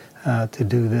mandate to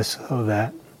do this or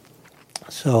that.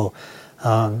 So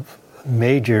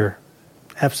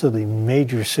absolutely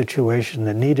major situation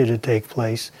that needed to take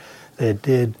place that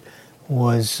did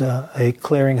was a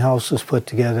clearinghouse was put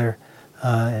together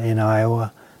in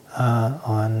Iowa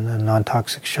on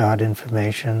non-toxic shot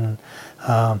information,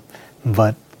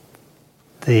 but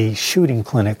the shooting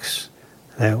clinics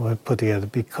that were put together,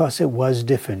 because it was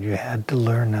different, you had to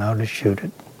learn how to shoot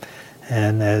it.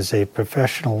 And as a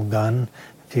professional gun,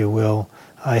 if you will,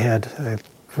 I had a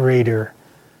greater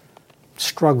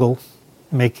struggle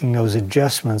making those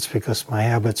adjustments because my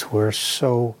habits were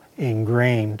so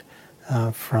ingrained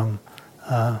from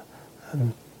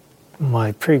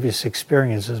my previous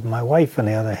experiences. My wife, on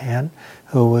the other hand,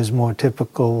 who was more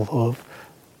typical of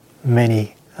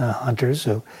many hunters,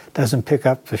 who doesn't pick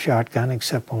up the shotgun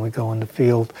except when we go in the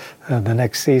field the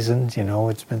next season.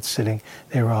 It's been sitting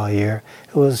there all year.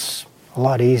 It was a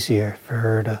lot easier for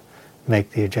her to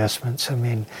make the adjustments. I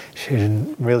mean, she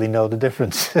didn't really know the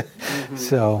difference. Mm-hmm.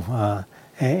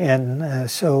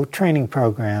 So training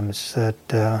programs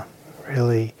that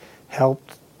really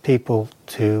helped people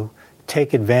to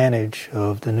take advantage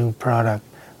of the new product,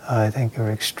 I think, are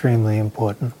extremely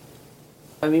important.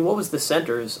 I mean, what was the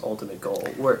center's ultimate goal?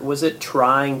 Was it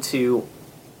trying to...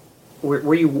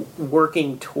 Were you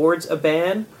working towards a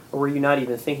ban, or were you not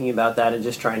even thinking about that and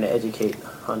just trying to educate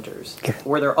hunters? Okay.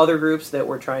 Were there other groups that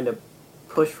were trying to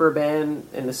push for a ban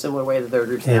in a similar way that there are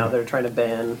groups now that are trying to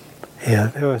ban? Yeah,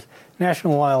 there was...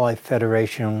 National Wildlife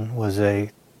Federation was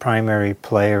a primary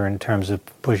player in terms of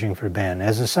pushing for a ban.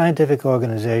 As a scientific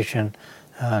organization,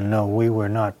 no, we were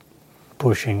not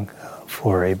pushing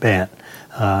for a ban.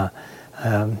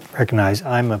 Recognize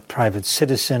I'm a private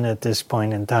citizen at this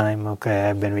point in time. Okay,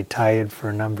 I've been retired for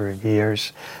a number of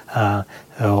years,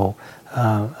 so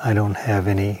I don't have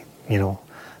any,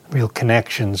 real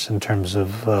connections in terms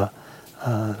of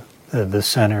the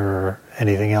center or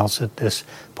anything else at this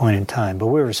point in time. But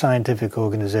we're a scientific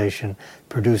organization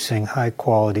producing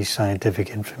high-quality scientific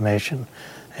information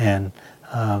and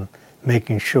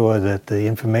making sure that the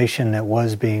information that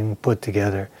was being put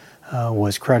together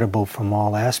was credible from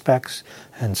all aspects.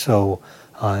 And so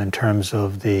in terms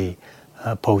of the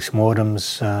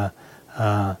postmortems,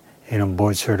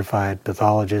 board-certified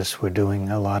pathologists were doing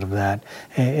a lot of that.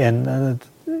 And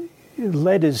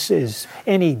lead is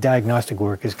any diagnostic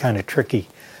work is kind of tricky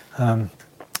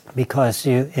because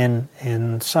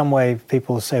in some way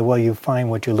people say, well, you find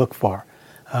what you look for.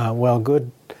 Well,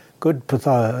 good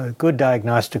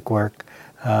diagnostic work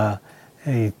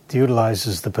it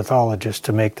utilizes the pathologist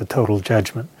to make the total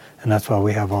judgment, and that's why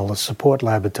we have all the support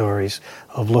laboratories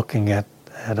of looking at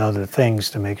other things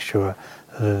to make sure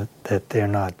that they're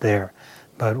not there.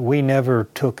 But we never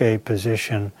took a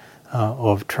position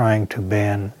of trying to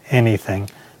ban anything.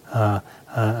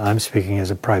 I'm speaking as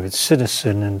a private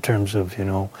citizen in terms of,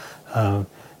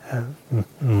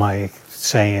 my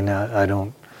saying I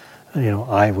don't,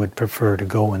 I would prefer to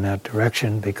go in that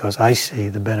direction because I see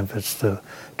the benefits to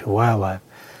wildlife.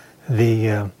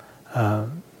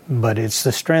 But it's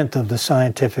the strength of the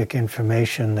scientific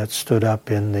information that stood up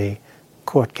in the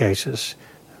court cases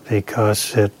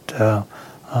because it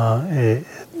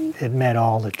met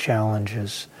all the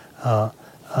challenges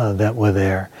that were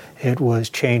there. It was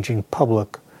changing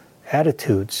public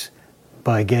attitudes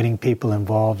by getting people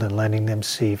involved and letting them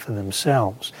see for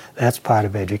themselves. That's part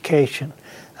of education.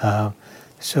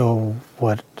 So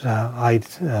what I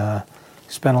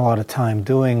spent a lot of time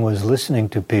doing was listening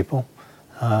to people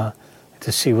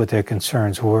to see what their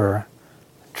concerns were,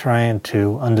 trying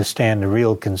to understand the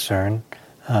real concern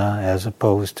as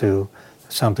opposed to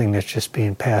something that's just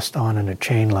being passed on in a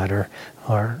chain letter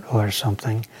or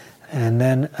something, and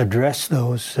then address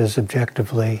those as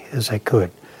objectively as I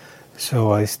could.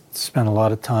 So I spent a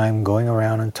lot of time going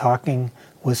around and talking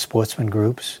with sportsman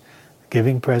groups,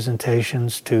 giving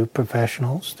presentations to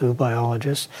professionals, to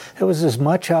biologists. There was as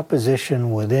much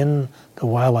opposition within the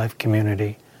wildlife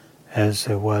community as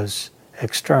there was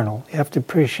external. You have to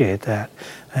appreciate that.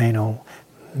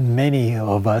 Many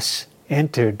of us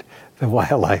entered the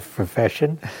wildlife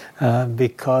profession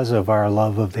because of our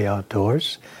love of the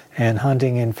outdoors, and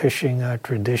hunting and fishing are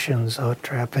traditions, out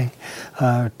trapping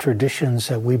traditions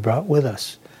that we brought with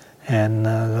us, and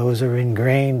those are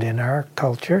ingrained in our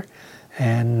culture,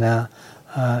 and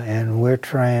we're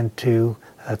trying to.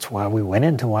 That's why we went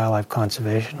into wildlife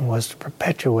conservation, was to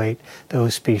perpetuate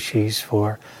those species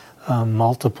for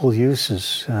multiple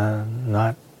uses,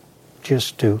 not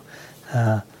just to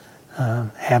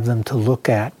have them to look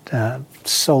at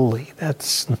solely.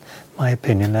 That's my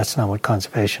opinion. That's not what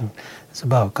conservation is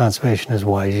about. Conservation is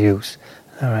wise use.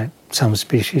 All right. Some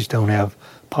species don't have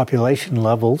population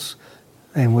levels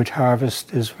in which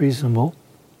harvest is reasonable,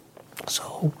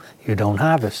 so you don't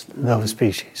harvest those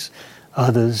species.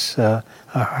 Others are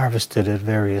harvested at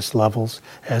various levels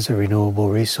as a renewable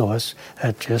resource.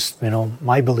 That's just,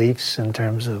 my beliefs in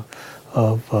terms of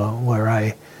where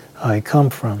I come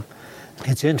from.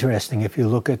 It's interesting if you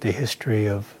look at the history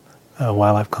of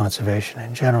wildlife conservation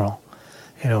in general.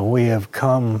 We have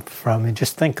come from, and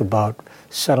just think about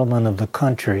settlement of the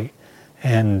country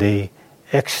and the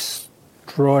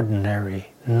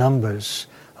extraordinary numbers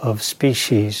of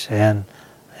species and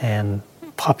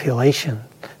population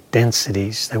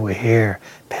densities that were here,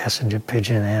 passenger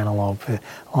pigeon, antelope,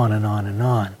 on and on and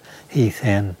on, heath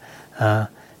hen,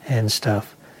 and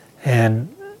stuff.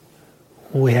 And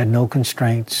we had no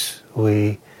constraints.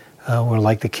 We were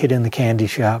like the kid in the candy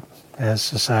shop as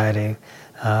society.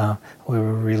 We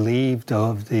were relieved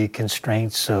of the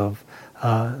constraints of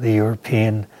the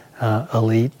European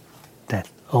elite that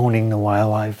owning the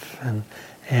wildlife,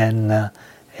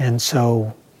 and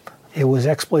so it was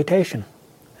exploitation.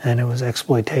 And it was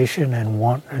exploitation and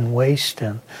want and waste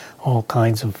and all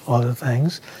kinds of other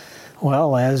things.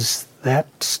 Well, as that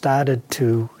started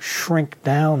to shrink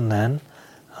down then,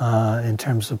 in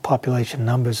terms of population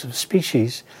numbers of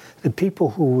species, the people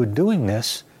who were doing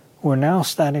this were now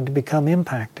starting to become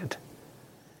impacted.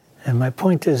 And my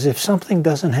point is, if something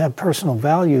doesn't have personal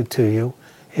value to you,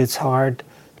 it's hard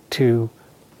to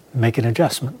make an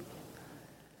adjustment.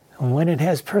 And when it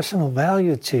has personal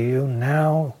value to you,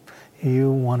 now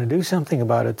you want to do something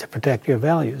about it to protect your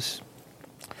values.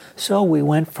 So we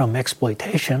went from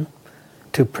exploitation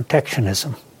to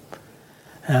protectionism.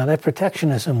 Now, that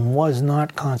protectionism was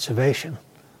not conservation.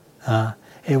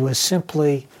 It was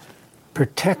simply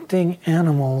protecting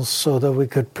animals so that we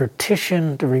could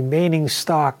partition the remaining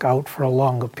stock out for a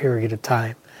longer period of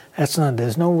time.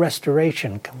 There's no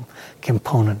restoration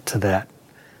component to that.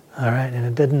 All right, and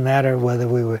it didn't matter whether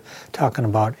we were talking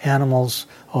about animals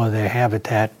or their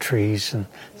habitat, trees and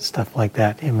stuff like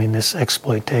that. This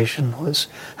exploitation was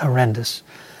horrendous.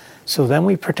 So then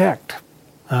we protect.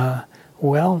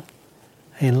 Well,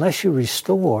 unless you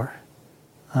restore,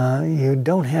 you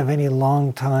don't have any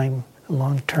long-term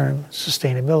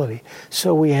sustainability.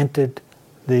 So we entered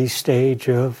the stage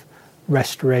of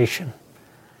restoration.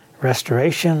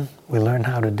 Restoration, we learned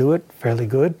how to do it fairly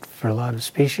good for a lot of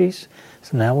species.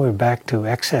 So now we're back to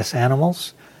excess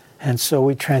animals, And so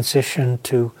we transitioned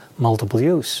to multiple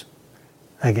use,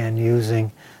 again,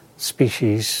 using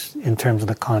species in terms of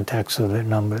the context of their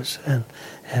numbers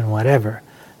and whatever.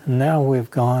 Now we've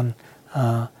gone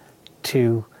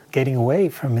to getting away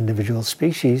from individual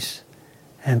species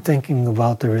and thinking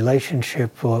about the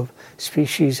relationship of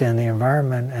species and the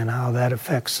environment and how that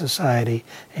affects society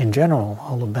in general,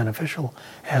 all the beneficial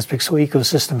aspects. So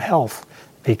ecosystem health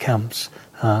becomes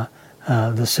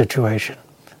the situation,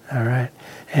 all right?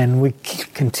 And we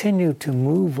continue to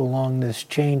move along this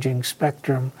changing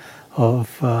spectrum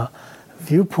of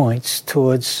viewpoints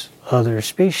towards other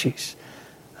species.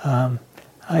 I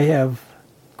have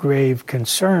grave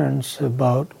concerns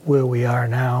about where we are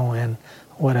now and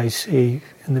what I see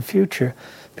in the future,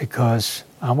 because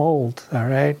I'm old, all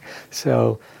right?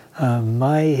 So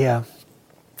my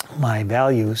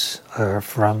values are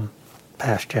from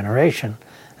past generation,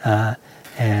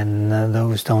 and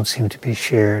those don't seem to be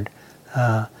shared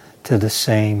to the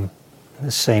same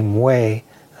way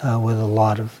with a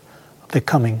lot of the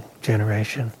coming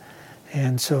generation.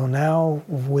 And so now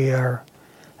we are,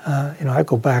 I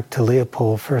go back to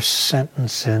Leopold's first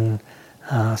sentence in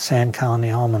Sand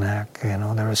Colony Almanac.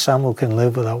 There are some who can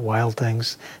live without wild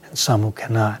things and some who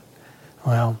cannot.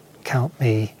 Well, count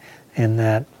me in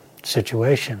that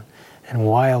situation. And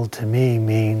wild to me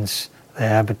means the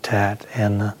habitat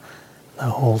and the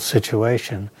whole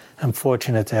situation. I'm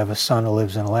fortunate to have a son who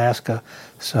lives in Alaska,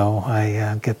 so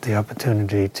I get the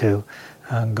opportunity to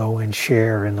go and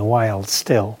share in the wild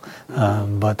still,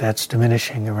 but that's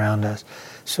diminishing around us.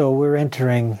 So we're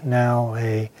entering now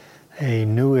a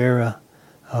new era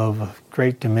of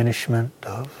great diminishment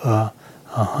of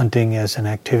hunting as an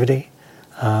activity,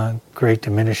 great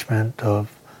diminishment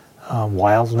of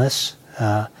wildness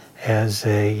as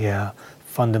a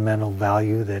fundamental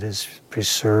value that is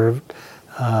preserved,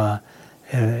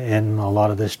 and a lot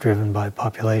of this driven by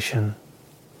population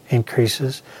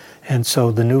increases. And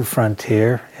so the new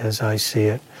frontier, as I see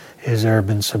it, is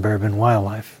urban-suburban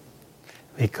wildlife,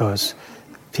 because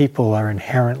people are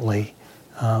inherently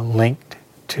linked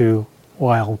to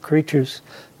wild creatures,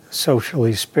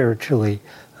 socially, spiritually,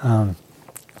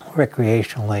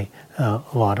 recreationally, a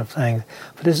lot of things.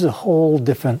 But this is a whole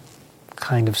different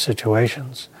kind of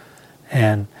situations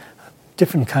and a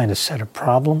different kind of set of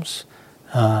problems,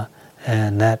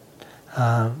 and that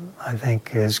I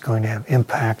think is going to have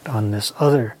impact on this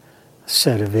other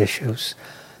set of issues.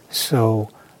 So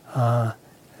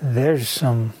there's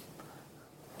some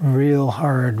real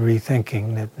hard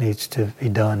rethinking that needs to be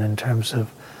done in terms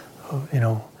of,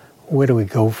 where do we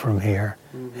go from here,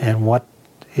 and what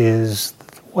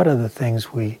are the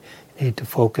things we need to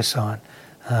focus on.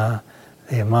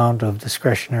 The amount of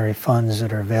discretionary funds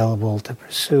that are available to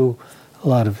pursue a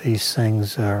lot of these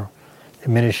things are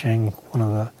diminishing. One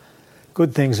of the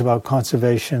good things about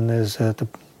conservation is that the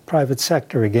private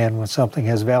sector, again, when something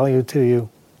has value to you,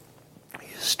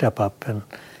 you step up and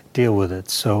deal with it.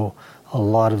 So a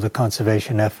lot of the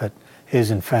conservation effort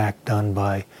is in fact done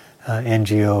by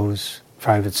NGOs,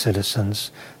 private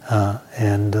citizens,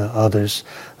 and others.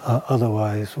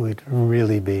 Otherwise, we'd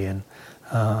really be in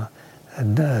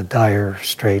dire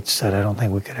straits that I don't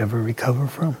think we could ever recover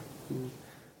from.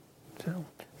 So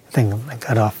I think I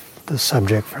got off the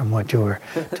subject from what you were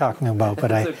talking about,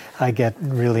 but I get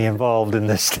really involved in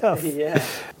this stuff. Yeah.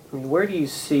 Where do you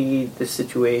see the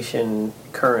situation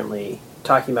currently,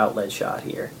 talking about lead shot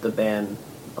here, the ban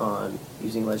on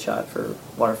using lead shot for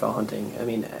waterfowl hunting? I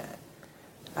mean,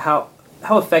 how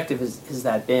effective has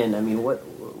that been? I mean, where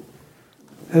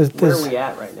are we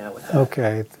at right now with that?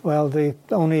 Okay. Well, the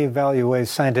only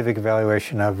scientific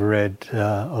evaluation I've read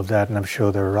of that, and I'm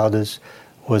sure there are others,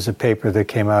 was a paper that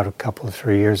came out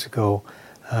 3 years ago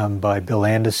by Bill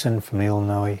Anderson from the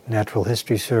Illinois Natural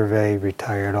History Survey,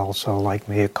 retired also, like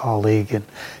me, a colleague in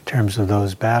terms of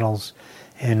those battles,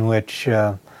 in which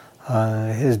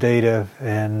his data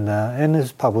and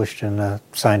is published in a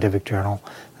scientific journal,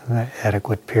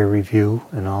 adequate peer review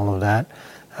and all of that,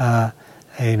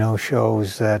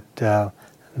 shows that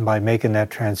by making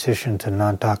that transition to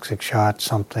non-toxic shots,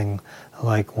 something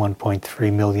like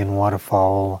 1.3 million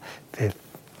waterfowl,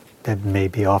 that may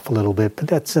be off a little bit, but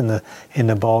that's in the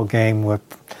ball game with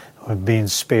being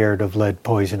spared of lead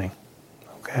poisoning.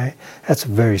 Okay, that's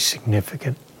very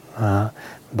significant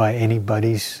by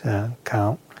anybody's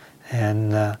count,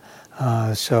 and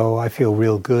so I feel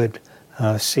real good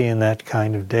seeing that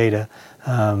kind of data.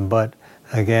 But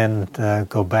again,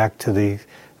 go back to the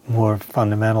more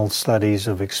fundamental studies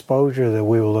of exposure that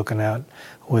we were looking at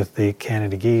with the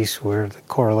Canada geese, where the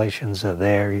correlations are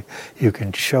there. You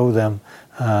can show them.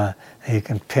 You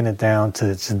can pin it down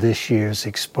to this year's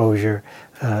exposure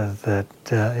that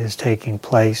is taking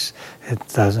place. It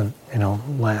doesn't,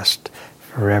 last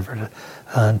forever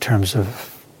in terms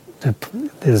of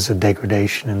there's a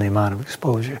degradation in the amount of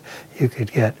exposure you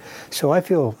could get. So I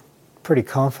feel pretty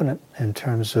confident in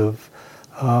terms of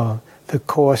the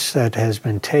course that has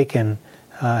been taken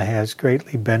has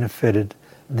greatly benefited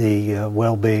the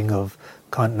well-being of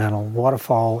continental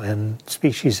waterfowl and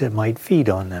species that might feed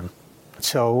on them.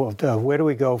 So where do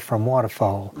we go from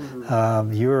waterfowl?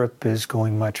 Mm-hmm. Europe is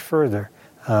going much further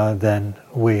than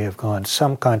we have gone.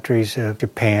 Some countries,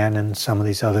 Japan and some of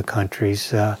these other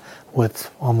countries,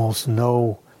 with almost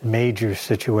no major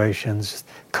situations,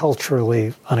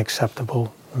 culturally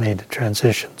unacceptable, made the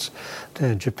transitions.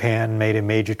 Japan made a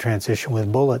major transition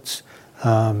with bullets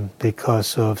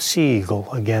because of sea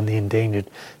eagle, again, the endangered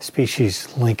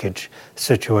species linkage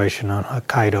situation on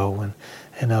Hokkaido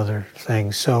and other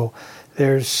things. So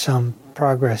there's some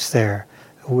progress there.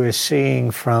 We're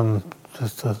seeing from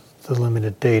the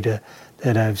limited data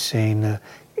that I've seen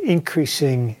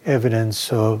increasing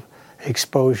evidence of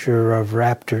exposure of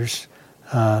raptors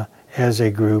as a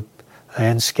group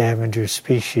and scavenger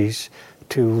species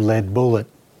to lead bullet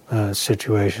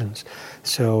situations.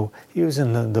 So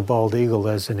using the bald eagle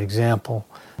as an example,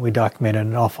 we documented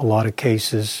an awful lot of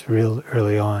cases real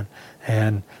early on,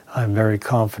 and I'm very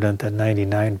confident that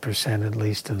 99% at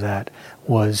least of that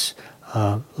was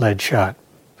lead shot,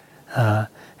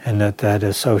 and that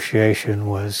association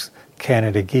was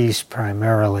Canada geese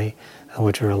primarily,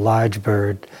 which are a large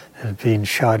bird being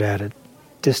shot at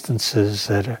distances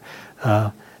that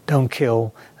don't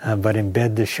kill, but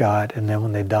embed the shot, and then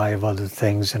when they die of other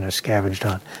things and are scavenged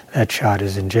on, that shot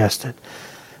is ingested.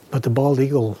 But the bald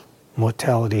eagle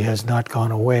mortality has not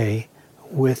gone away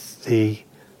with the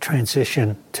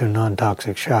transition to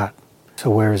non-toxic shot. So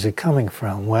where is it coming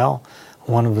from? Well,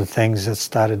 one of the things that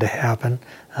started to happen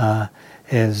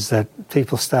is that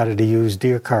people started to use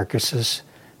deer carcasses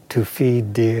to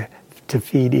feed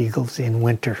eagles in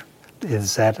winter.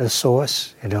 Is that a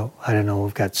source? I don't know.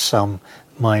 We've got some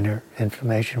minor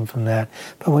information from that,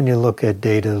 but when you look at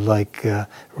data like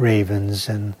ravens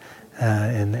and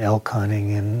elk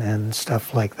hunting and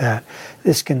stuff like that,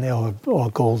 this can or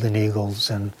golden eagles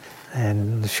and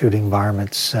the shooting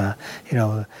varmints,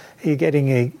 you're getting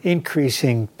a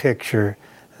increasing picture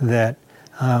that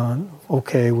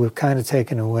we've kind of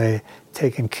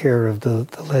taken care of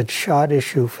the lead shot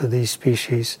issue for these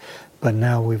species, but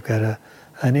now we've got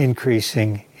an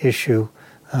increasing issue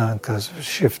because of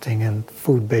shifting in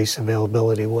food base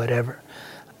availability, whatever.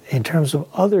 In terms of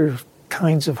other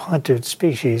kinds of hunted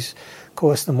species, of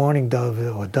course, the mourning dove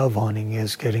or dove hunting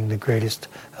is getting the greatest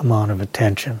amount of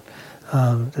attention.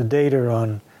 The data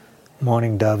on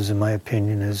mourning doves, in my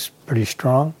opinion, is pretty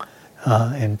strong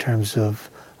in terms of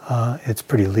it's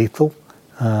pretty lethal.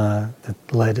 The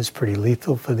lead is pretty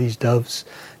lethal for these doves.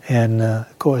 And,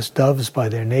 of course, doves, by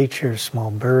their nature,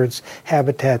 small birds,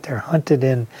 habitat they're hunted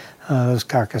in, those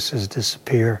carcasses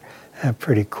disappear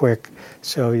pretty quick.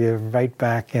 So you're right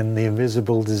back in the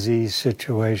invisible disease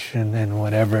situation and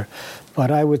whatever.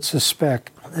 But I would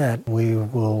suspect that we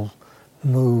will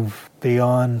move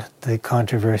beyond the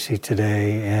controversy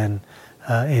today and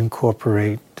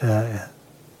incorporate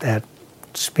that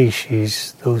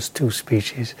species, those two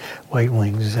species, white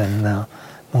wings and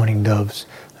mourning doves,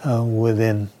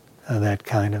 within that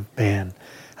kind of ban.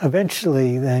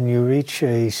 Eventually, then you reach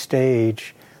a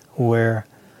stage where,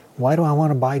 why do I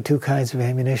want to buy two kinds of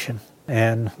ammunition?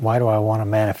 And why do I want to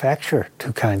manufacture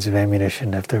two kinds of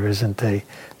ammunition if there isn't a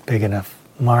big enough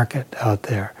market out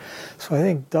there? So I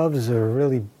think doves are a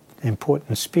really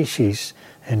important species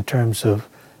in terms of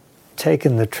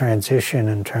taking the transition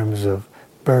in terms of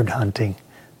bird hunting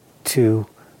to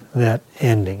that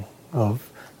ending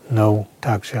of no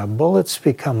toxic shot. Bullets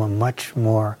become a much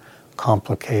more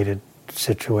complicated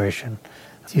situation.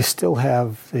 You still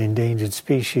have the endangered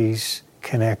species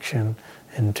connection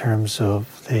in terms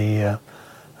of the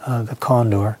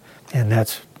condor, and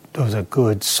those are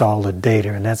good, solid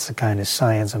data, and that's the kind of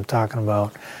science I'm talking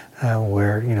about,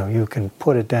 where you can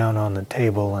put it down on the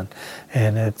table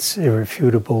and it's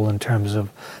irrefutable in terms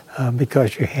of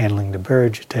because you're handling the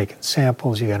birds, you're taking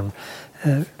samples, you got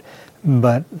them.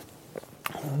 But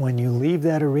when you leave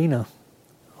that arena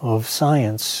of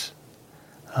science,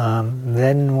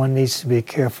 then one needs to be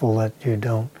careful that you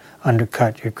don't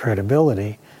undercut your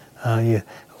credibility.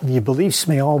 Your beliefs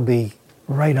may all be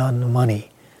right on the money,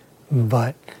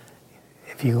 but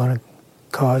if you're going to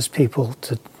cause people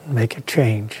to make a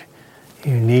change,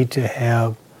 you need to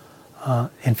have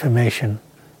information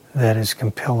that is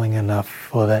compelling enough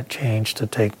for that change to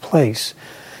take place.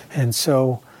 And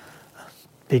so,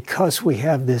 because we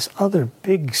have this other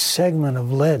big segment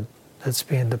of lead that's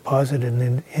being deposited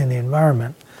in the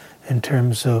environment in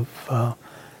terms of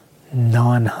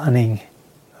non-hunting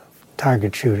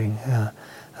target shooting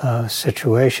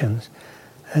situations.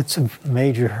 It's a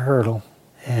major hurdle,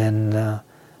 and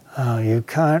you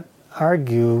can't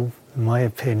argue, in my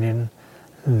opinion,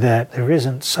 that there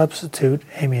isn't substitute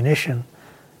ammunition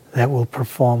that will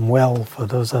perform well for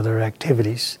those other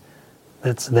activities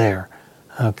that's there,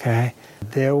 okay?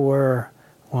 There were,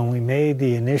 when we made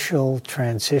the initial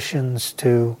transitions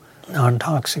to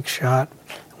non-toxic shot,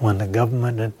 when the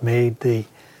government had made the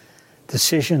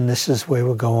decision this is where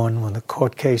we're going, when the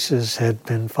court cases had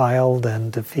been filed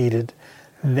and defeated,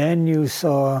 then you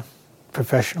saw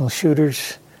professional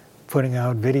shooters putting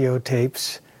out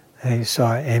videotapes, and you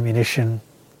saw ammunition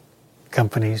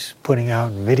companies putting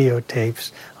out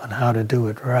videotapes on how to do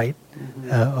it right,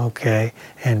 okay,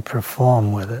 and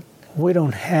perform with it. We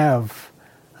don't have,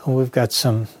 we've got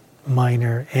some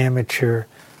minor amateur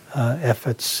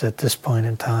efforts at this point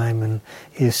in time, and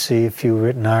you see a few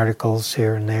written articles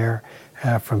here and there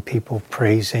from people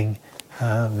praising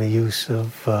the use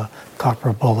of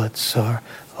copper bullets or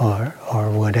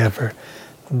whatever.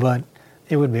 But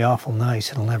it would be awful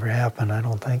nice. It'll never happen, I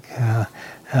don't think,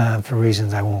 for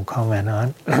reasons I won't comment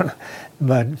on.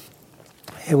 But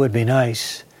it would be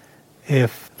nice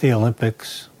if the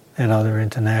Olympics and other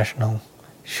international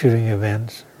shooting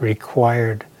events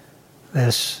required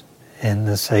this in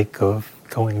the sake of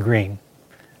going green.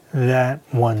 That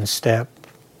one step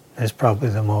is probably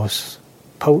the most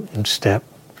potent step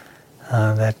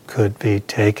that could be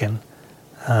taken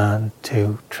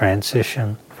to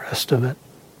transition the rest of it.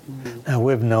 Now,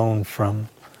 we've known from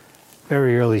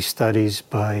very early studies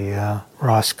by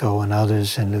Roscoe and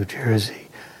others in New Jersey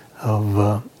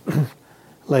of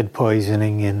lead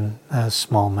poisoning in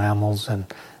small mammals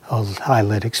and high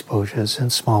lead exposures in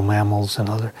small mammals and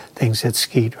other things at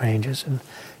skeet ranges and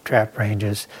trap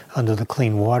ranges. Under the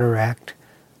Clean Water Act,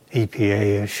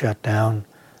 EPA has shut down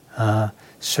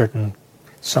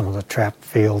some of the trap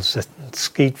fields,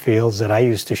 skeet fields that I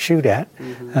used to shoot at,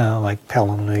 like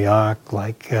Pelham, New York,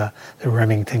 like the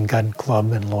Remington Gun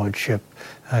Club in Lordship,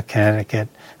 Connecticut.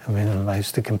 I mean, I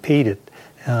used to compete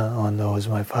on those.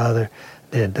 My father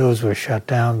did. Those were shut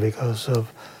down because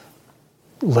of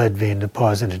lead being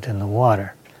deposited in the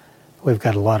water. We've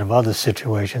got a lot of other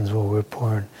situations where we're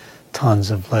pouring tons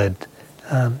of lead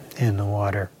in the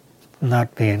water,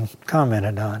 not being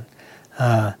commented on.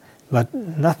 But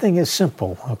nothing is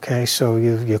simple, okay? So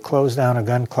you close down a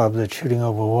gun club that's shooting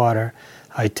over water.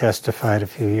 I testified a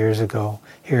few years ago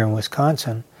here in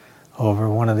Wisconsin over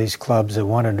one of these clubs that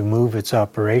wanted to move its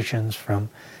operations from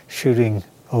shooting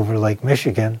over Lake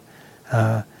Michigan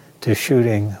to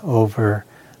shooting over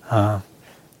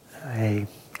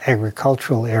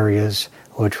agricultural areas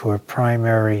which were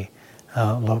primary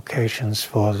locations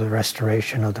for the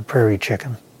restoration of the prairie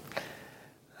chicken.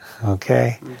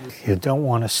 Okay? You don't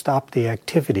want to stop the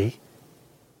activity,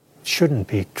 shouldn't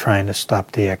be trying to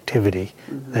stop the activity.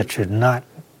 That should not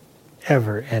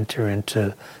ever enter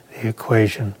into the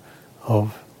equation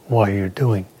of why you're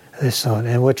doing this,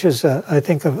 and which is, I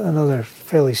think, another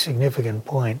fairly significant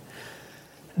point.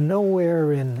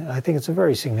 Nowhere in, I think it's a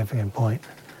very significant point,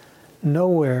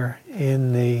 nowhere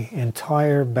in the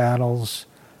entire battles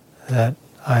that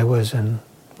I was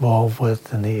involved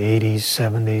with in the 80s,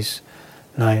 70s,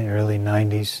 early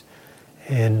 90s,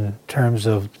 in terms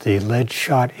of the lead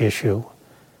shot issue,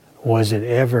 was it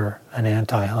ever an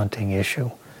anti-hunting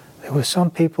issue. There were some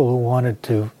people who wanted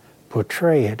to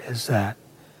portray it as that,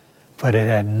 but it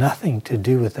had nothing to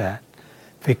do with that,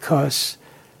 because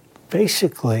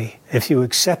basically, if you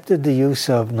accepted the use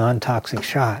of non-toxic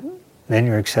shot, then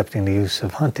you're accepting the use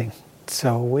of hunting.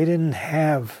 So we didn't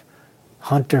have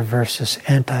hunter versus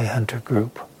anti-hunter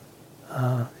group.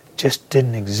 Just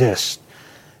didn't exist.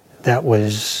 That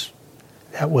was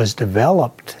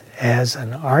developed as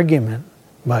an argument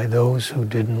by those who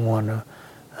didn't want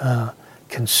to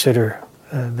consider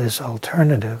this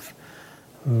alternative.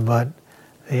 But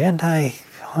the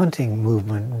anti-hunting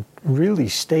movement really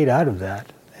stayed out of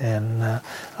that. And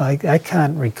I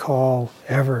can't recall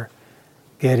ever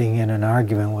getting in an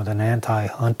argument with an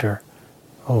anti-hunter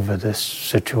over this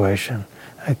situation.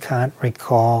 I can't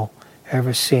recall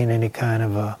ever seeing any kind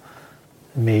of a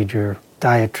major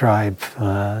diatribe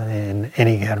in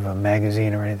any kind of a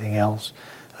magazine or anything else.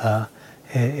 All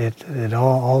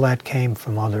that came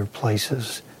from other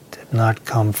places, did not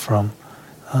come from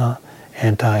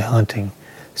anti-hunting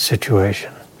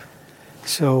situation.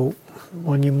 So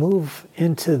when you move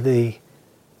into the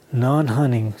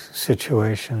non-hunting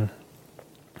situation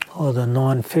or the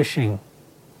non-fishing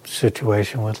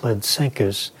situation with lead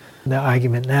sinkers, the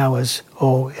argument now is,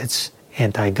 oh, it's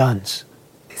anti-guns.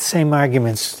 The same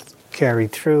arguments carry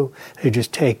through, they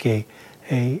just take a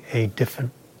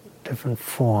different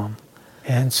form.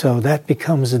 And so that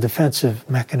becomes a defensive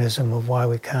mechanism of why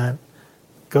we can't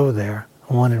go there.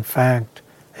 When in fact,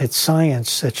 it's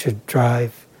science that should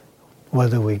drive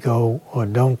whether we go or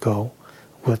don't go,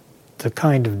 with the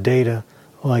kind of data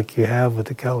like you have with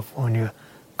the California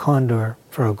Condor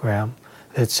program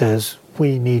that says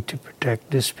we need to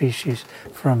protect this species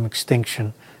from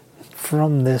extinction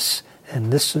from this,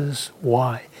 and this is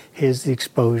why. Here's the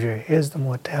exposure, here's the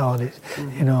mortality,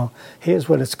 here's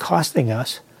what it's costing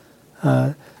us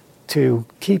to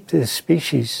keep this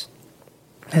species.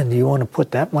 And do you want to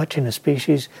put that much in a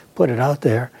species, put it out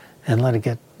there, and let it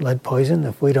get lead poisoned?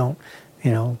 If we don't,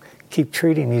 keep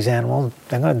treating these animals,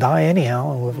 they're going to die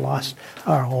anyhow, and we've lost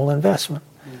our whole investment.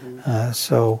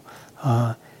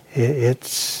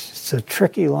 It's a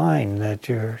tricky line that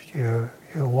you're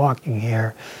walking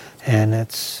here, and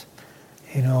it's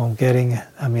getting.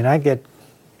 I mean, I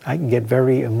can get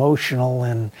very emotional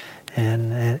and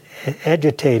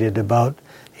agitated about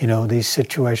these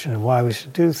situations of why we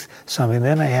should do something.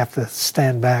 Then I have to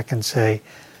stand back and say,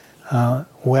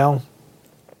 well,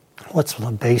 what's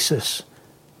the basis?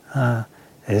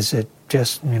 Is it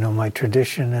just my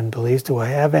tradition and beliefs? Do I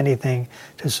have anything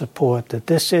to support that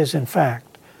this is in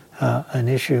fact an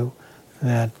issue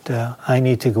that I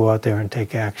need to go out there and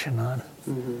take action on?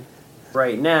 Mm-hmm.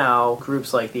 Right now,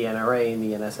 groups like the NRA and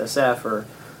the NSSF are,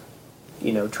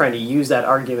 trying to use that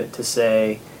argument to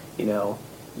say,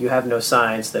 you have no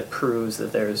science that proves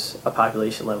that there's a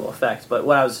population level effect. But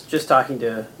what I was just talking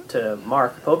to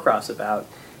Mark Pocross about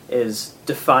is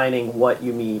defining what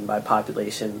you mean by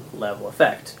population level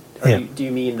effect. Do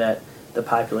you mean that the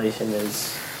population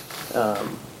is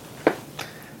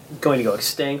going to go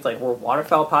extinct? Like, were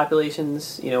waterfowl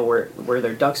populations, were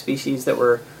there duck species that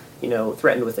were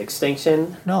threatened with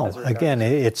extinction? No, again,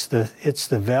 it's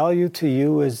the value to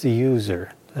you as the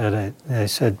user that I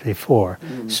said before.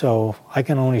 Mm-hmm. So I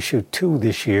can only shoot 2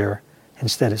 this year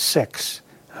instead of 6,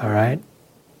 all right?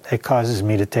 It causes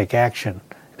me to take action.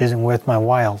 It isn't worth my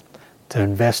while to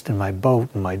invest in my boat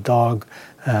and my dog,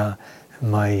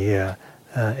 my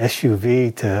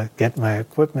SUV to get my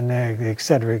equipment there, et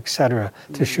cetera,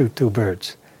 to shoot 2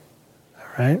 birds, all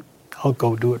right? I'll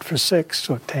go do it for 6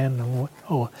 or 10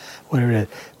 or whatever it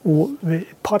is.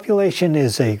 Population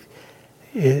is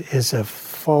a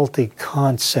faulty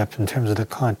concept in terms of the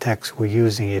context we're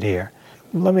using it here.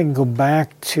 Let me go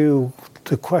back to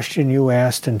the question you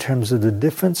asked in terms of the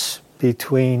difference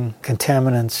between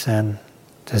contaminants and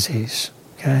disease.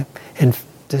 Okay, in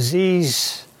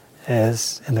disease,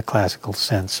 as in the classical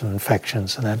sense of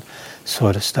infections and that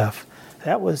sort of stuff,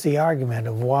 that was the argument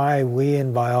of why we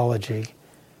in biology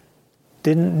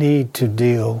didn't need to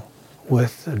deal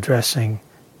with addressing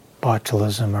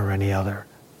botulism or any other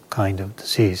kind of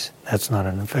disease. That's not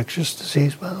an infectious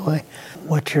disease, by the way.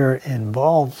 What you're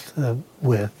involved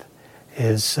with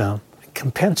is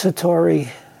compensatory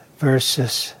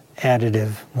versus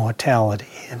additive mortality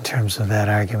in terms of that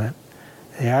argument.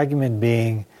 The argument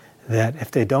being that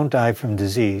if they don't die from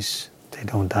disease, they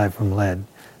don't die from lead,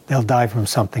 they'll die from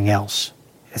something else.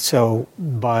 So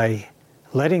by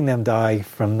letting them die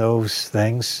from those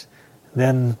things,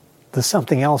 then the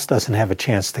something else doesn't have a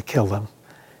chance to kill them.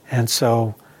 And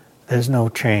so there's no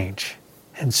change.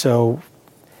 And so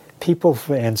people,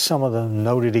 and some of the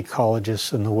noted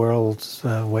ecologists in the world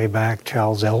way back,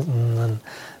 Charles Elton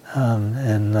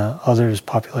and others,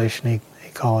 population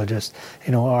ecologists,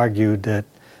 argued that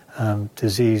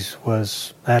disease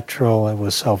was natural, it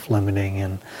was self-limiting,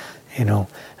 and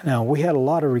now we had a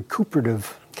lot of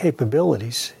recuperative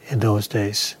capabilities in those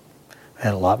days. We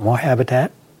had a lot more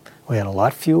habitat, we had a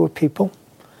lot fewer people,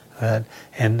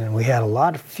 and we had a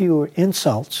lot fewer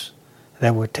insults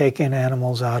that were taking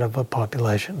animals out of a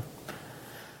population.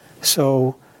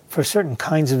 So for certain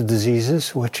kinds of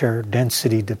diseases which are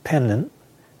density dependent,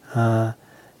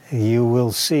 you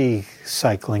will see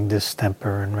cycling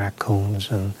distemper in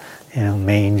raccoons and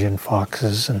mange in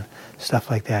foxes and stuff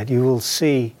like that. You will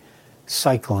see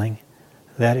cycling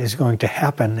that is going to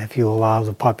happen if you allow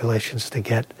the populations to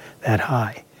get that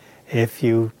high. If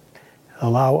you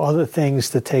allow other things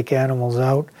to take animals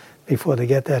out before they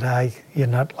get that high, you're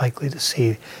not likely to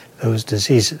see those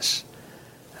diseases.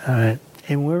 All right.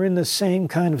 And we're in the same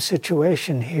kind of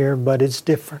situation here, but it's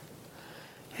different.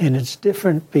 And it's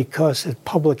different because of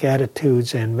public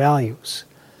attitudes and values.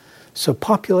 So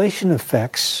population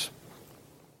effects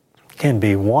can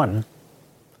be one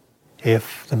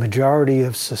if the majority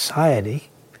of society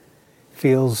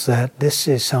feels that this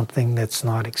is something that's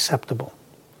not acceptable.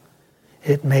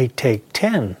 It may take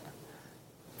 10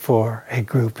 for a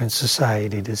group in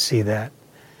society to see that.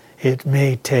 It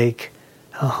may take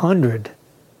 100,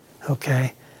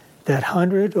 okay? That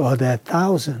 100 or that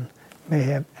 1,000 may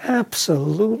have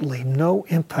absolutely no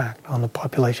impact on the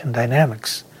population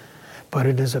dynamics, but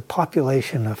it is a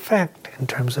population effect in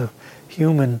terms of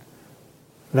human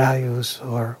values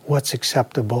or what's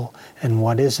acceptable and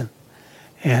what isn't.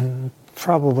 And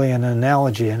probably an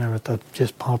analogy, I never thought,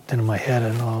 just popped into my head,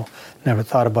 and never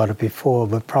thought about it before,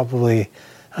 but probably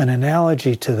an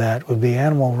analogy to that would be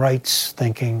animal rights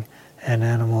thinking and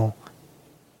animal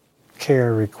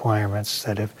care requirements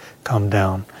that have come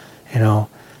down.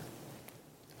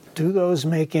 Do those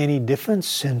make any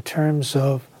difference in terms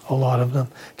of, a lot of them,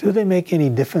 do they make any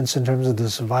difference in terms of the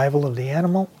survival of the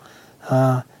animal?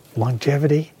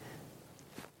 Longevity?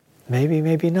 Maybe,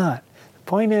 maybe not. The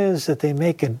point is that they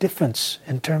make a difference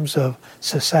in terms of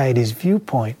society's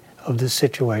viewpoint of the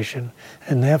situation,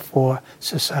 and therefore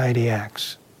society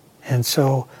acts. And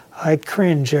so I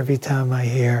cringe every time I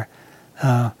hear,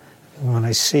 when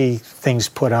I see things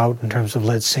put out in terms of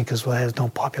lead sinkers, well, it has no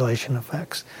population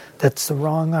effects. That's the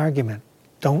wrong argument.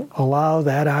 Don't allow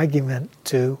that argument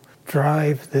to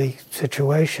drive the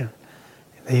situation.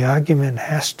 The argument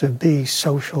has to be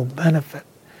social benefit.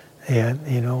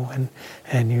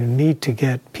 And you need to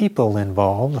get people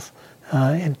involved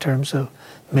in terms of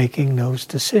making those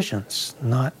decisions.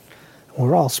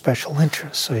 We're all special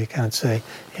interests, so you can't say,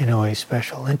 a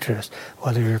special interest,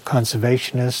 whether you're a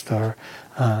conservationist or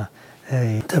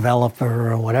a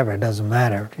developer or whatever, it doesn't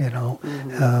matter,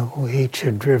 We each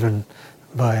are driven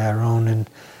by our own,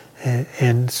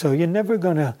 and so you're never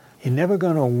gonna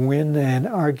win an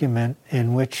argument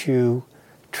in which you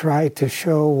try to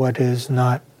show what is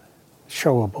not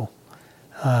showable.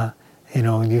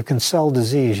 You can sell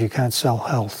disease, you can't sell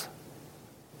health.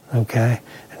 Okay?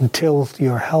 Until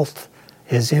your health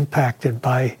is impacted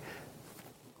by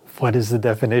what is the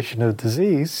definition of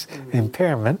disease,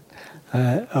 impairment,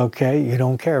 you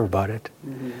don't care about it.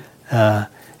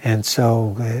 And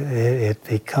so it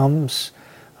becomes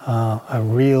a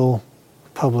real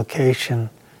publication,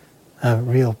 a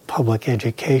real public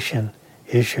education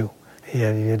issue.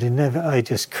 I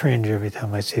just cringe every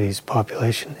time I see these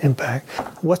population impact.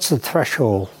 What's the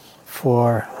threshold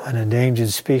for an endangered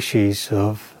species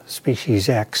of species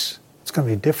X? It's going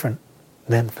to be different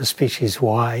than for species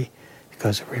Y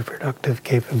because of reproductive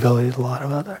capability, a lot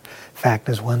of other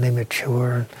factors when they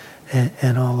mature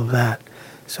and all of that.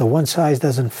 So one size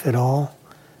doesn't fit all,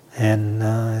 and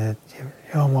you're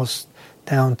almost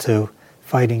down to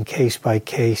fighting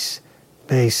case-by-case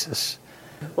basis.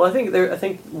 Well, I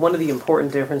think one of the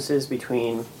important differences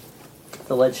between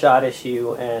the lead shot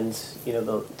issue and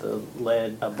the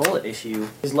lead bullet issue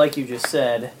is, like you just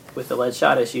said, with the lead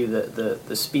shot issue,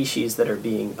 the species that are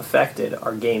being affected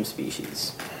are game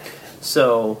species.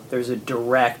 So there's a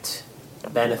direct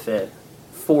benefit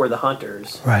for the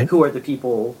hunters, right, who are the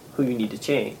people who you need to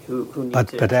change, who need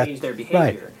to change their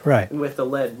behavior. Right. And with the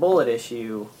lead bullet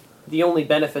issue, the only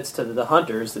benefits to the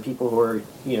hunters, the people who are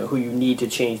who you need to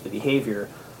change the behavior,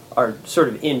 are sort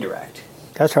of indirect.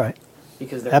 That's right.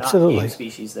 Because they're Absolutely. not game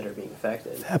species that are being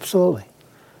affected. Absolutely.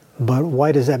 But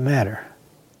why does that matter?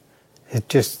 It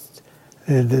just,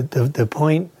 the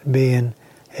point being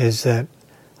is that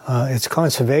it's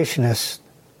conservationists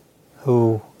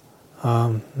who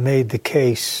made the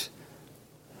case,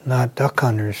 not duck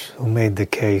hunters who made the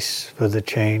case for the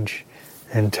change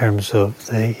in terms of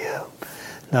the,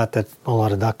 not that a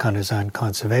lot of duck hunters aren't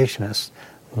conservationists,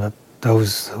 but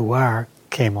those who are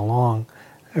came along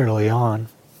early on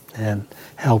and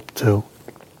helped to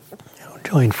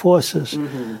join forces.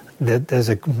 Mm-hmm. That there's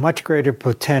a much greater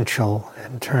potential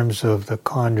in terms of the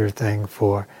condor thing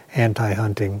for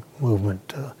anti-hunting movement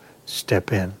to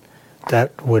step in.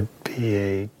 That would be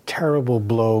a terrible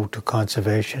blow to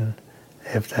conservation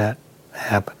if that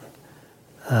happened.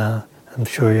 I'm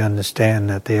sure you understand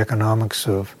that the economics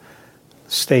of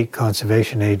state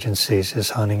conservation agencies is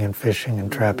hunting and fishing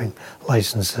and trapping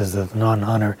licenses that the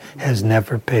non-hunter has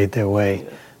never paid their way.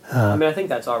 I think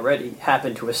that's already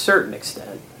happened to a certain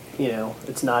extent.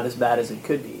 It's not as bad as it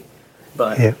could be.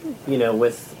 But,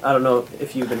 with, I don't know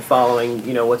if you've been following,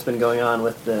 what's been going on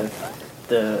with the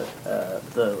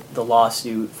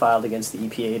lawsuit filed against the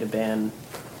EPA to ban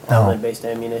lead-based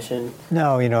ammunition.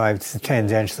 No, I've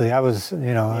tangentially, I was,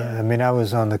 I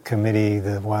was on the committee,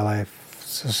 the Wildlife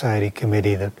Society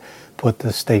committee that put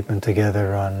the statement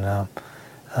together on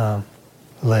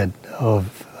lead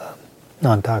of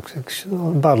non-toxic,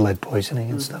 about lead poisoning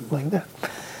and stuff like that.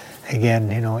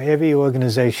 Again, every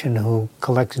organization who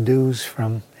collects dues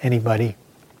from anybody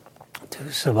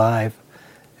to survive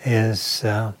is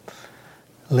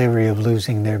leery of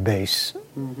losing their base.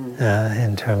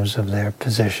 in terms of their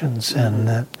positions, and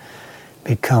that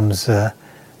becomes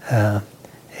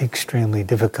extremely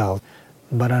difficult.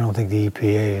 But I don't think the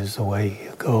EPA is the way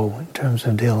you go in terms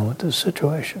of dealing with this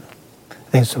situation. I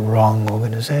think it's the wrong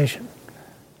organization.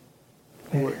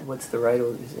 What's the right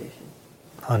organization?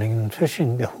 Hunting and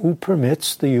fishing. Who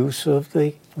permits the use of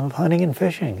hunting and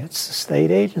fishing? It's the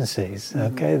state agencies.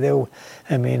 Okay,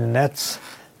 and that's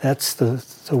the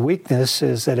weakness,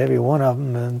 is that every one of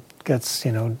them gets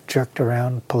jerked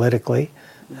around politically.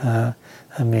 At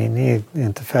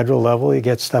the federal level, you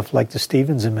get stuff like the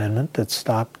Stevens Amendment that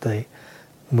stopped the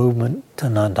movement to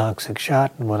non-toxic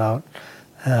shot without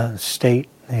state.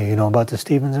 You know about the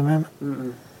Stevens Amendment?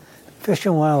 Mm-mm. Fish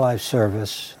and Wildlife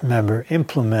Service, remember,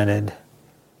 implemented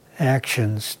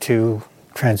actions to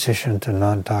transition to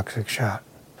non-toxic shot.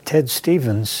 Ted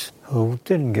Stevens, who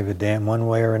didn't give a damn one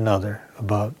way or another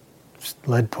about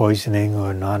lead poisoning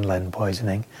or non-lead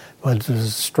poisoning, but was a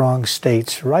strong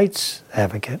states' rights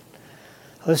advocate,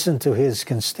 listened to his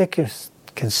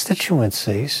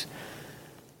constituencies,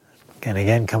 and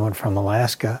again, coming from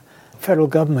Alaska, federal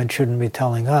government shouldn't be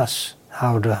telling us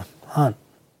how to hunt.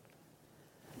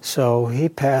 So he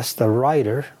passed a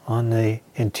rider on the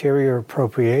Interior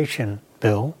Appropriation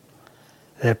Bill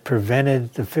that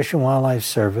prevented the Fish and Wildlife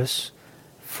Service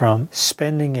from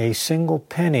spending a single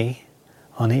penny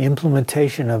on the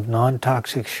implementation of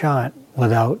non-toxic shot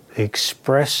without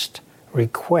expressed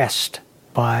request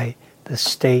by the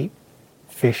state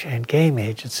fish and game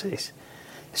agencies.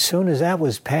 As soon as that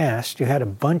was passed, you had a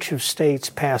bunch of states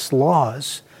pass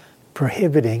laws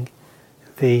prohibiting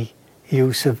the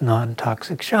use of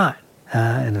non-toxic shot.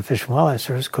 And the Fish and Wildlife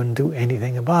Service couldn't do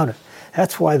anything about it.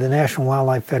 That's why the National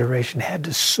Wildlife Federation had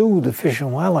to sue the Fish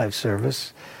and Wildlife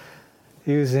Service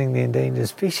using the Endangered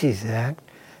Species Act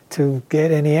to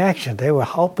get any action. They were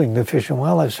helping the Fish and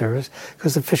Wildlife Service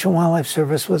because the Fish and Wildlife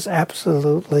Service was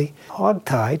absolutely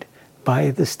hogtied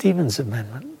by the Stevens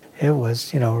Amendment. It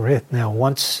was, now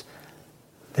once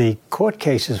the court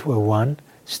cases were won,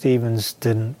 Stevens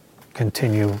didn't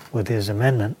continue with his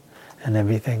amendment, and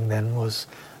everything then was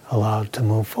allowed to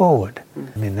move forward.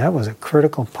 That was a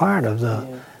critical part of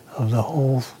the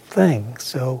whole thing.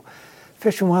 So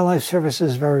Fish and Wildlife Service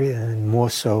is and more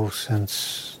so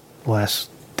since last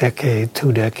decade,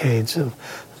 2 decades of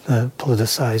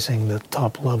politicizing the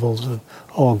top levels of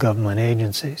all government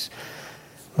agencies.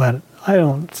 But I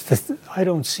don't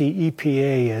see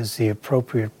EPA as the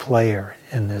appropriate player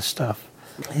in this stuff.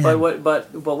 But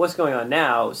what's going on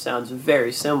now sounds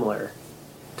very similar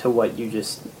to what you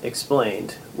just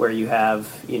explained, where you have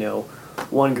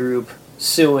one group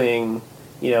suing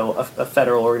a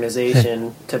federal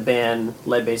organization to ban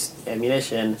lead-based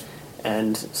ammunition,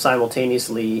 and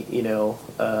simultaneously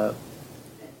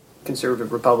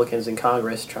conservative Republicans in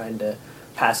Congress trying to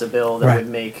pass a bill that would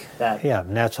make that. Yeah,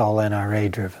 and that's all NRA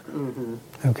driven. Mm-hmm.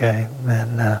 Okay,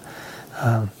 and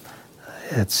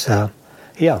it's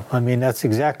that's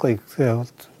exactly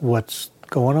what's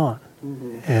going on.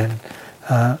 Mm-hmm.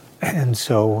 And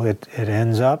so it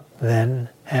ends up then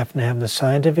having to have the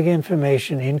scientific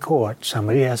information in court.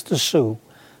 Somebody has to sue,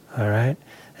 all right?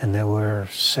 And there were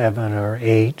 7 or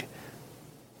 8.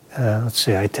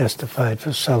 I testified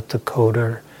for South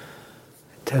Dakota. I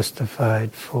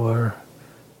testified for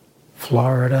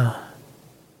Florida.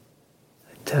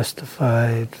 I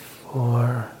testified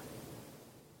for,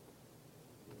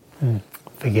 I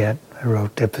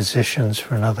wrote depositions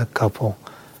for another couple.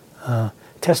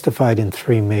 Testified in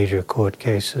 3 major court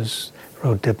cases,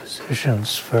 wrote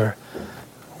depositions for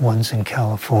ones in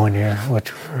California,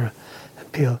 which were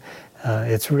appealed.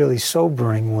 It's really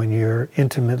sobering when you're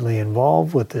intimately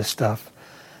involved with this stuff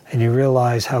and you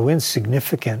realize how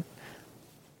insignificant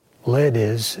lead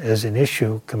is as an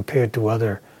issue compared to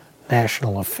other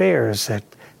national affairs that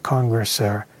Congress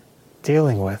are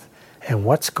dealing with, and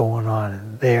what's going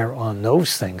on there on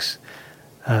those things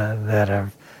that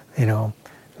are,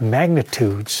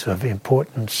 magnitudes of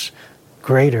importance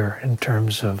greater in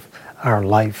terms of our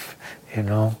life, and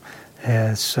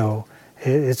so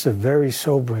it's a very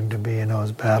sobering to be in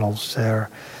those battles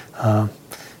there. I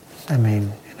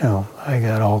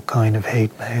got all kind of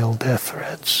hate mail, death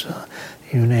threats,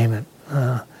 you name it.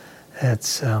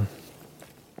 It's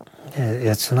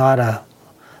not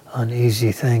an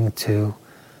easy thing to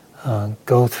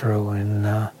go through,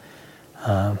 and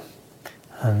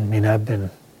I've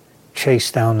been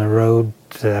chased down the road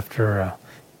after a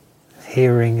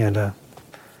hearing at a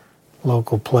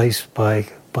local place by a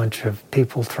bunch of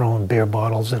people throwing beer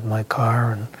bottles at my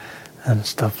car and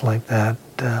stuff like that.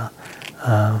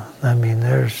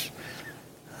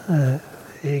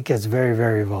 It gets very,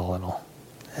 very volatile,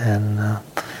 and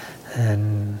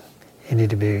You need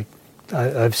to be.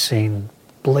 I've seen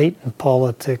blatant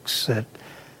politics that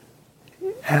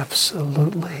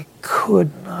absolutely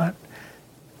could not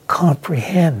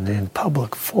comprehend in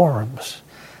public forums.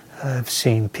 I've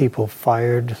seen people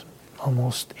fired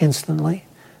almost instantly,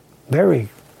 very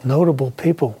notable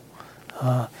people,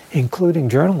 including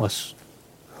journalists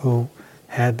who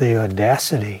had the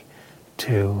audacity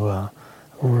to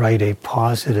write a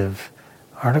positive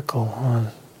article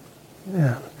on,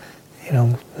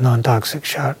 non-toxic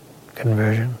shot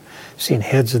conversion. Seen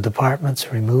heads of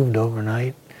departments removed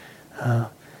overnight.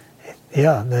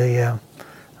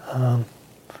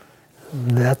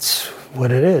 That's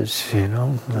what it is,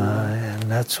 and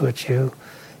that's what you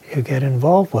get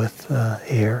involved with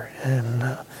here.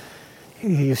 And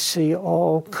you see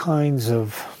all kinds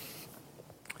of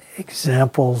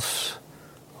examples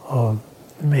of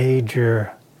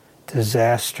major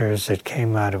disasters that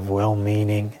came out of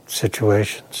well-meaning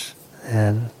situations.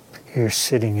 And you're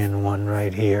sitting in one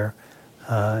right here,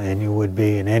 and you would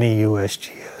be in any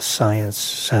USGS Science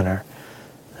Center.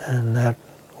 And that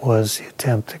was the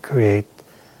attempt to create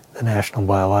the National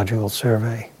Biological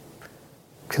Survey.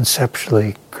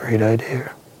 Conceptually, great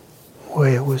idea. The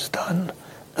way it was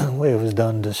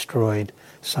done destroyed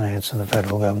science and the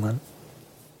federal government.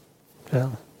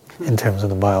 In terms of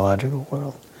the biological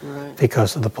world, right.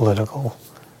 Because of the political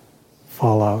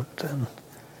fallout. And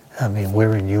I mean,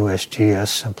 we're in USGS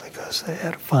simply because they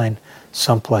had to find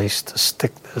someplace to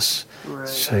stick this. Right.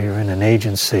 So you're in an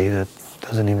agency that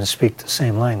doesn't even speak the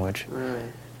same language.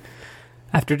 Right.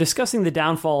 After discussing the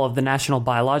downfall of the National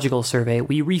Biological Survey,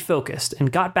 we refocused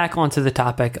and got back onto the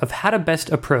topic of how to best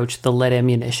approach the lead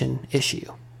ammunition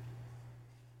issue.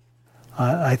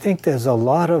 I think there's a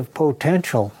lot of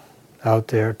potential out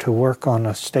there to work on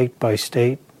a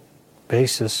state-by-state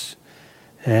basis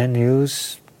and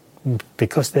use,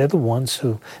 because they're the ones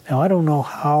who, now I don't know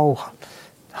how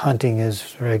hunting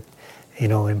is,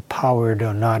 empowered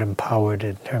or not empowered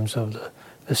in terms of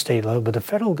the state level, but the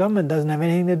federal government doesn't have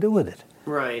anything to do with it.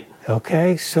 Right.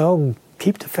 Okay, so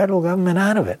keep the federal government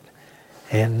out of it.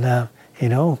 And,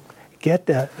 get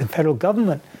the federal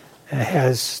government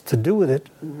has to do with it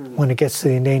when it gets to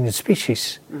the endangered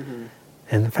species. Mm-hmm.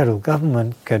 And the federal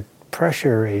government could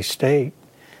pressure a state,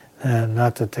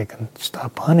 not that they can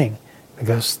stop hunting,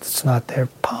 because it's not their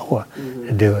power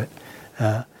to do it.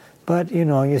 But,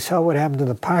 you saw what happened to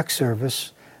the Park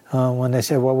Service when they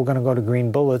said, well, we're going to go to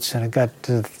green bullets, and it got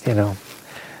to,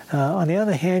 on the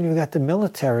other hand, you've got the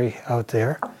military out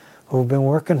there who've been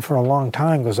working for a long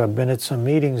time, because I've been at some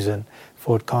meetings in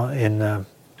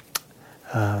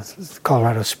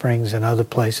Colorado Springs and other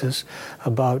places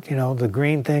about, the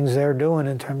green things they're doing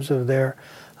in terms of their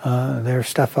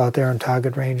stuff out there on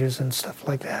target ranges and stuff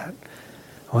like that.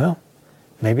 Well,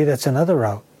 maybe that's another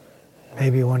route.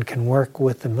 Maybe one can work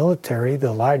with the military,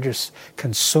 the largest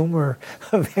consumer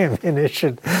of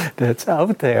ammunition that's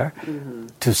out there,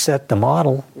 to set the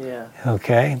model. Yeah.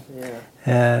 Okay? Yeah.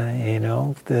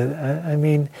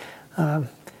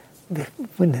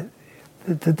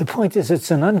 The point is, it's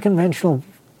an unconventional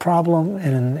problem,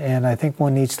 and I think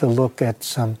one needs to look at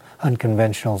some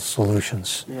unconventional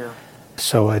solutions. Yeah.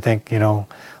 So I think,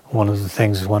 one of the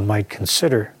things one might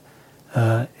consider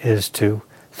is to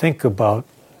think about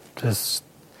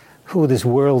who this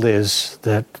world is,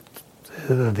 that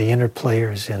the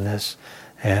interplayers in this,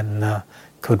 and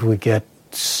could we get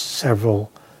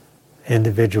several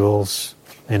individuals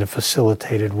in a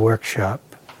facilitated workshop.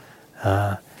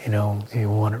 You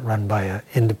want it run by an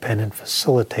independent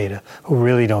facilitator who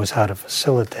really knows how to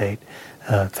facilitate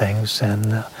things,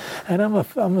 and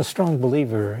I'm a strong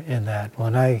believer in that.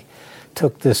 When I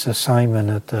took this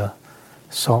assignment at the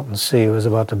Salton Sea, it was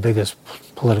about the biggest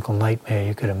political nightmare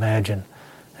you could imagine,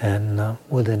 and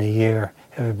within a year,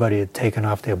 everybody had taken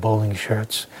off their bowling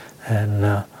shirts,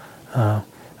 and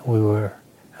we were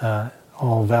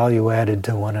all value added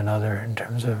to one another in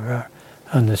terms of our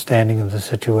understanding of the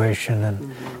situation,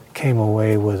 and came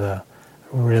away with a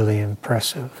really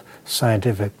impressive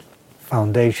scientific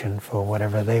foundation for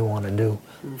whatever they want to do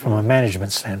from a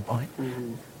management standpoint.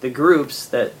 The groups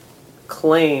that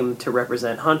claim to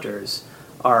represent hunters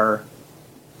are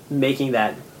making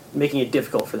it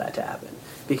difficult for that to happen,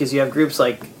 because you have groups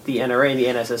like the NRA and the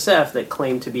NSSF that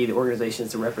claim to be the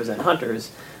organizations that represent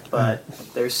hunters, but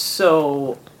they're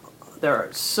so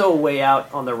way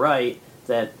out on the right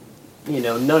that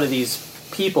none of these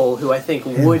people who I think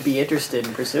would be interested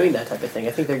in pursuing that type of thing,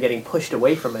 I think they're getting pushed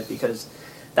away from it because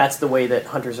that's the way that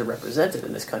hunters are represented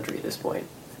in this country at this point.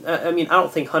 I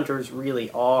don't think hunters really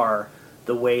are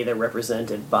the way they're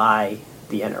represented by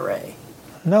the NRA.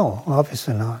 No,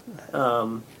 obviously not.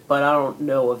 but I don't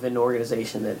know of an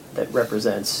organization that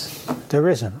represents. There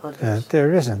isn't.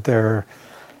 There isn't. The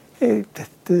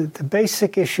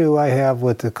basic issue I have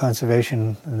with the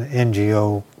conservation, the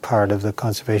NGO part of the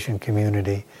conservation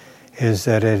community, is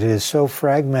that it is so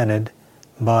fragmented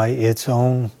by its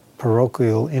own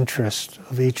parochial interest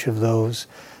of each of those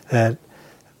that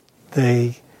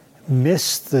they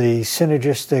miss the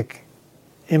synergistic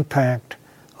impact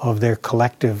of their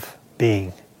collective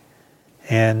being.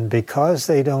 And because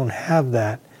they don't have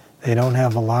that, they don't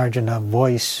have a large enough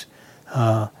voice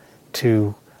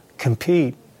to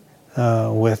compete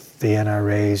with the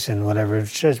NRAs and whatever,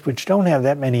 which don't have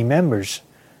that many members,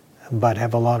 but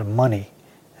have a lot of money,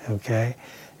 okay?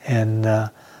 And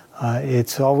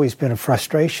it's always been a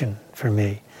frustration for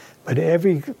me. But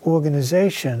every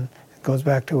organization, it goes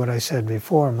back to what I said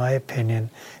before, in my opinion,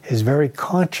 is very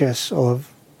conscious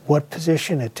of what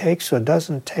position it takes or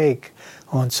doesn't take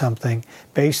on something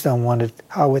based on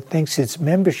how it thinks its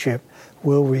membership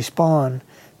will respond,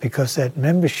 because that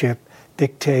membership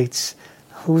dictates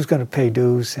who's going to pay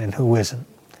dues and who isn't.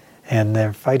 And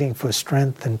they're fighting for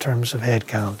strength in terms of head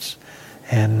counts.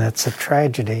 And that's a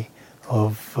tragedy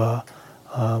of,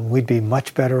 we'd be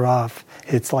much better off.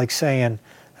 It's like saying,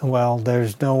 well,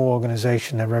 there's no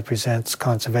organization that represents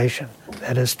conservation.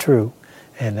 That is true.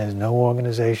 And there's no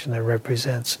organization that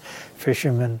represents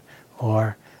fishermen,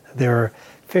 or there are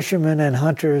fishermen and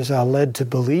hunters are led to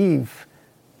believe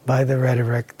by the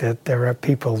rhetoric that there are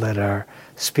people that are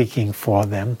speaking for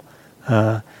them.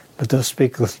 But those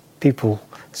people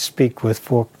speak with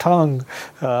forked tongue,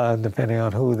 depending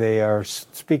on who they are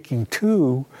speaking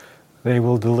to. They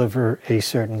will deliver a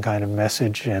certain kind of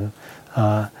message and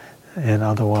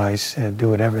otherwise do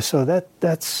whatever. So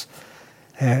that's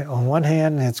on one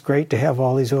hand, it's great to have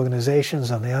all these organizations.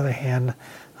 On the other hand,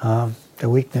 the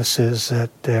weakness is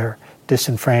that they're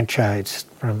disenfranchised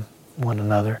from one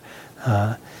another.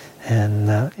 I've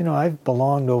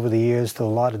belonged over the years to a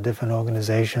lot of different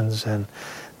organizations, and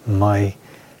my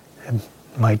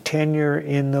tenure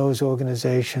in those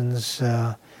organizations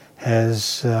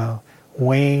has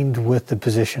waned with the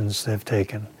positions they've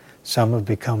taken. Some have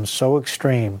become so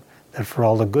extreme that for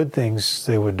all the good things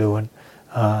they were doing,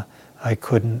 I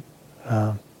couldn't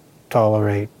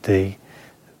tolerate the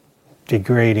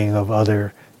degrading of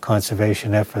other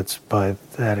conservation efforts by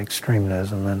that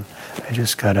extremism, and I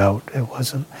just got out.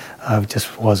 I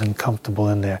just wasn't comfortable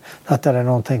in there. Not that I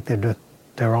don't think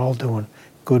they're all doing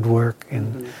good work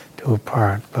and do a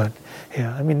part, but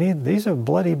yeah, I mean, these are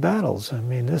bloody battles. I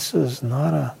mean, this is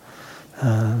not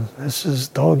this is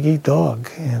dog eat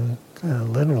dog, and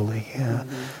literally,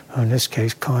 in this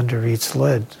case, condor eats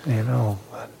lead,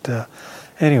 but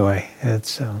anyway,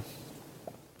 it's, we're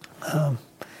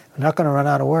not going to run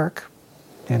out of work,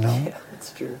 Yeah,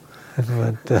 that's true.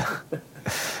 But,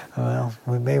 well,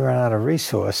 we may run out of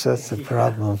resource. That's the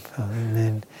problem. I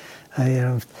mean,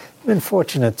 I've been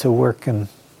fortunate to work and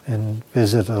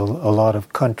visit a lot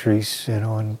of countries,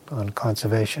 on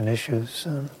conservation issues.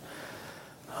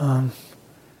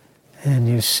 And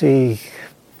you see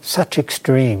such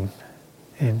extreme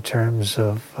in terms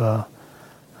of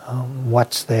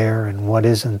what's there and what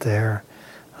isn't there.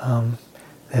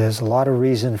 There's a lot of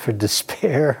reason for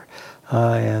despair,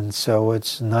 and so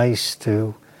it's nice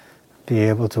to be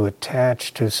able to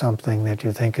attach to something that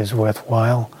you think is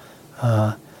worthwhile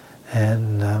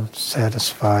and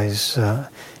satisfies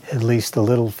at least a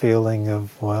little feeling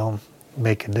of, well,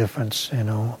 make a difference,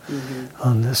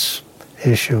 on this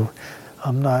issue.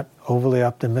 I'm not overly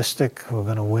optimistic we're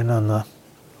going to win on the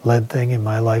lead thing in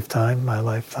my lifetime. My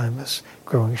lifetime is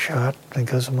growing short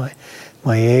because of my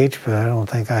age, but I don't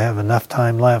think I have enough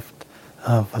time left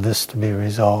for this to be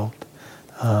resolved.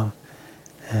 But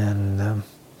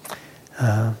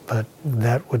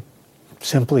that would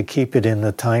simply keep it in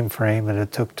the time frame that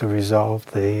it took to resolve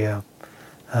the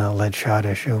lead shot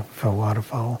issue for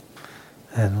waterfowl.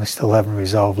 And we still haven't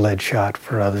resolved lead shot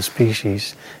for other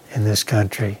species in this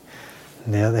country.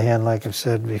 On the other hand, like I've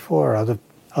said before,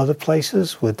 other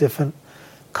places with different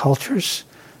cultures,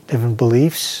 different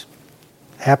beliefs,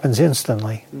 happens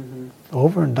instantly,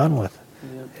 over and done with,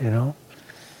 I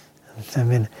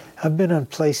mean, I've been on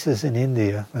places in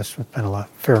India, I've spent a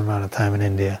fair amount of time in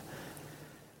India,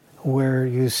 where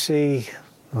you see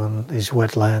on these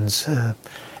wetlands,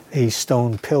 these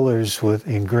stone pillars with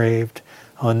engraved,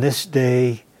 on this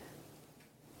day,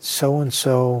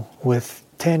 so-and-so with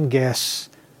 10 guests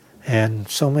and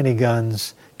so many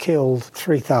guns killed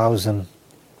 3,000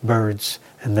 birds,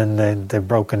 and then they're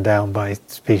broken down by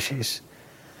species.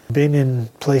 Been in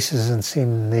places and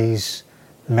seen these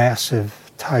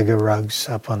massive tiger rugs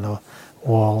up on the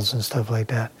walls and stuff like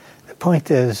that. The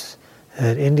point is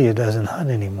that India doesn't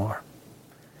hunt anymore.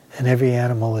 And every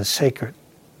animal is sacred.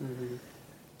 Mm-hmm.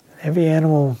 Every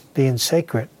animal being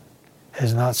sacred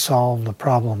has not solved the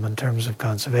problem in terms of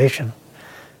conservation,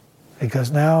 because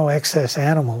now excess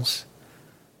animals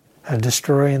are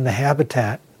destroying the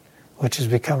habitat, which is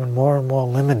becoming more and more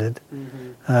limited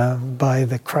by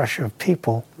the crush of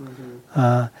people,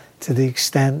 to the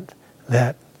extent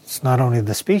that it's not only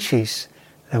the species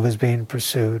that was being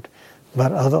pursued,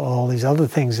 but all these other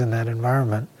things in that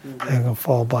environment that are going to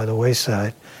fall by the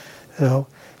wayside. So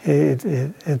it's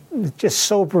just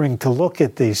sobering to look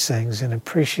at these things and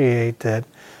appreciate that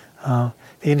the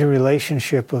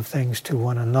interrelationship of things to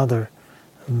one another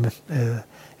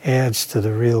adds to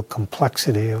the real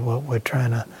complexity of what we're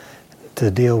trying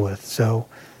to deal with. So,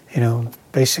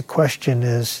 basic question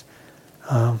is,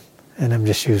 and I'm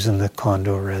just using the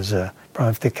condor as a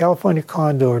problem. If the California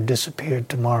condor disappeared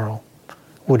tomorrow,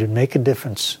 would it make a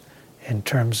difference in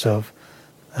terms of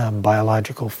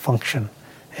biological function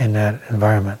in that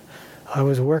environment? I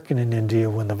was working in India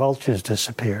when the vultures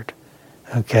disappeared,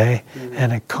 okay?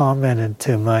 And I commented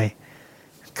to my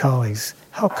colleagues,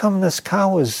 how come this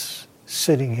cow is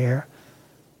sitting here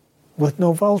with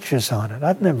no vultures on it?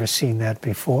 I've never seen that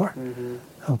before.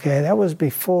 Okay, that was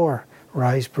before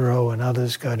Riseborough and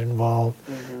others got involved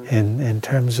in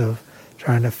terms of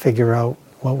trying to figure out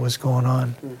what was going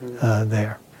on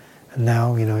there. And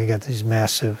now, you got these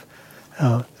massive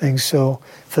things. So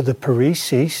for the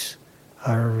Parisis,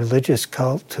 our religious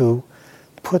cult, to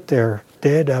put their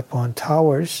dead up on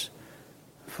towers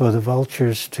for the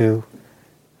vultures to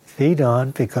feed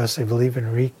on because they believe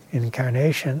in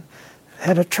reincarnation,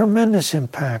 had a tremendous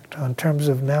impact on terms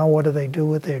of now what do they do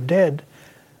with their dead.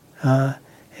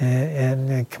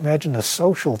 And imagine the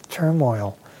social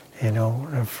turmoil,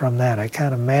 from that. I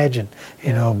can't imagine,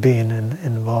 being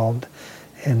involved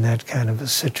in that kind of a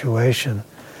situation.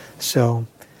 So,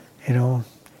 are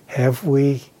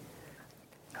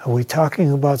we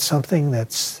talking about something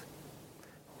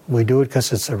we do it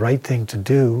because it's the right thing to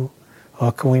do,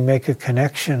 or can we make a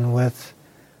connection with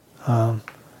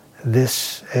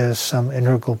this as some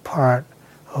integral part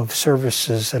of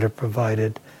services that are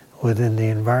provided within the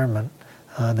environment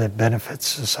that benefits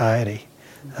society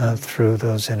through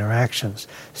those interactions?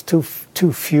 It's too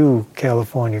few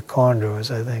California condors,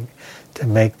 I think, to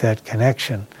make that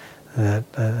connection. That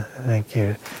I think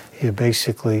you're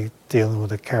basically dealing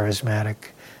with a charismatic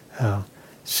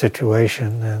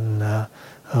situation, and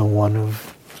one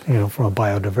of, from a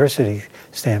biodiversity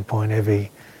standpoint, every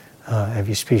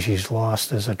species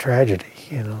lost is a tragedy,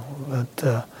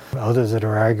 But others that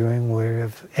are arguing we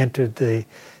have entered the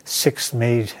sixth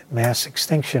mass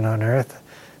extinction on Earth,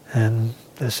 and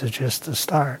this is just the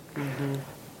start.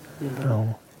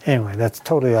 So, anyway, that's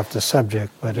totally off the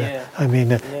subject, but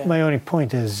my only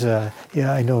point is,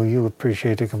 I know you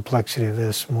appreciate the complexity of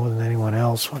this more than anyone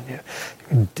else when you're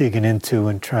digging into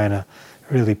and trying to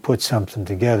really put something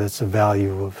together. It's the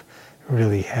value of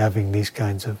really having these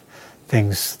kinds of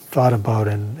things thought about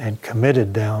and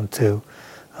committed down to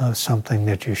something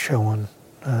that you're showing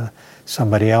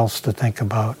somebody else to think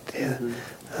about.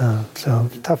 So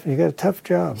tough. You got a tough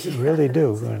job. You really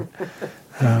do.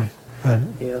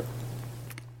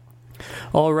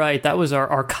 All right, that was our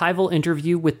archival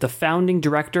interview with the founding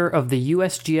director of the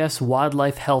USGS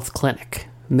Wildlife Health Clinic,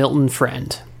 Milton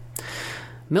Friend.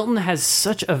 Milton has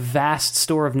such a vast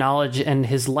store of knowledge, and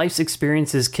his life's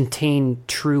experiences contain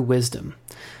true wisdom.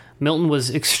 Milton was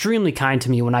extremely kind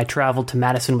to me when I traveled to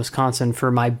Madison, Wisconsin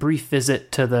for my brief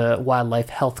visit to the Wildlife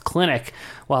Health Clinic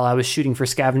while I was shooting for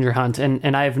Scavenger Hunt,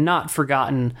 and I have not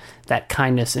forgotten that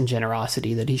kindness and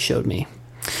generosity that he showed me.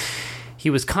 He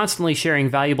was constantly sharing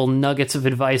valuable nuggets of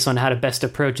advice on how to best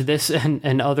approach this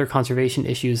and other conservation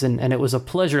issues, and it was a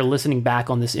pleasure listening back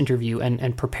on this interview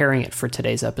and preparing it for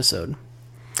today's episode.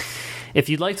 If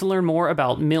you'd like to learn more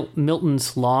about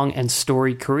Milton's long and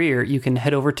storied career, you can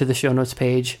head over to the show notes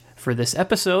page for this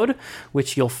episode,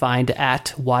 which you'll find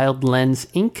at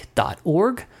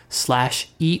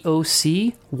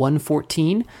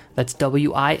wildlensinc.org/EOC114. That's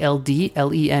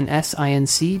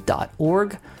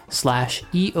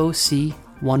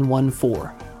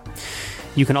wildlensinc.org/EOC114.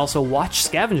 You can also watch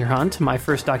Scavenger Hunt, my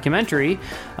first documentary,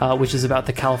 which is about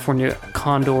the California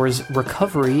condor's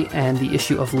recovery and the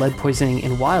issue of lead poisoning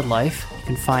in wildlife. You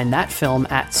can find that film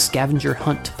at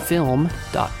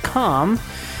scavengerhuntfilm.com.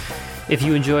 If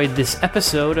you enjoyed this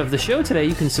episode of the show today,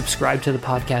 you can subscribe to the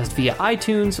podcast via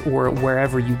iTunes or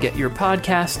wherever you get your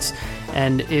podcasts.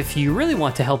 And if you really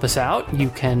want to help us out, you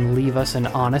can leave us an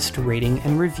honest rating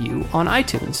and review on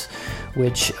iTunes,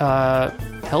 which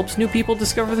helps new people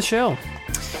discover the show.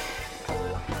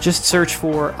 Just search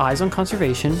for Eyes on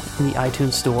Conservation in the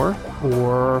iTunes Store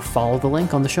or follow the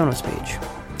link on the show notes page.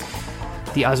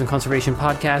 The Eyes on Conservation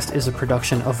podcast is a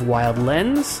production of Wild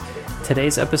Lens.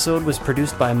 Today's episode was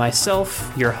produced by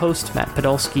myself, your host, Matt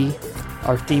Podolsky.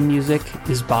 Our theme music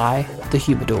is by The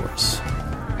Humidors.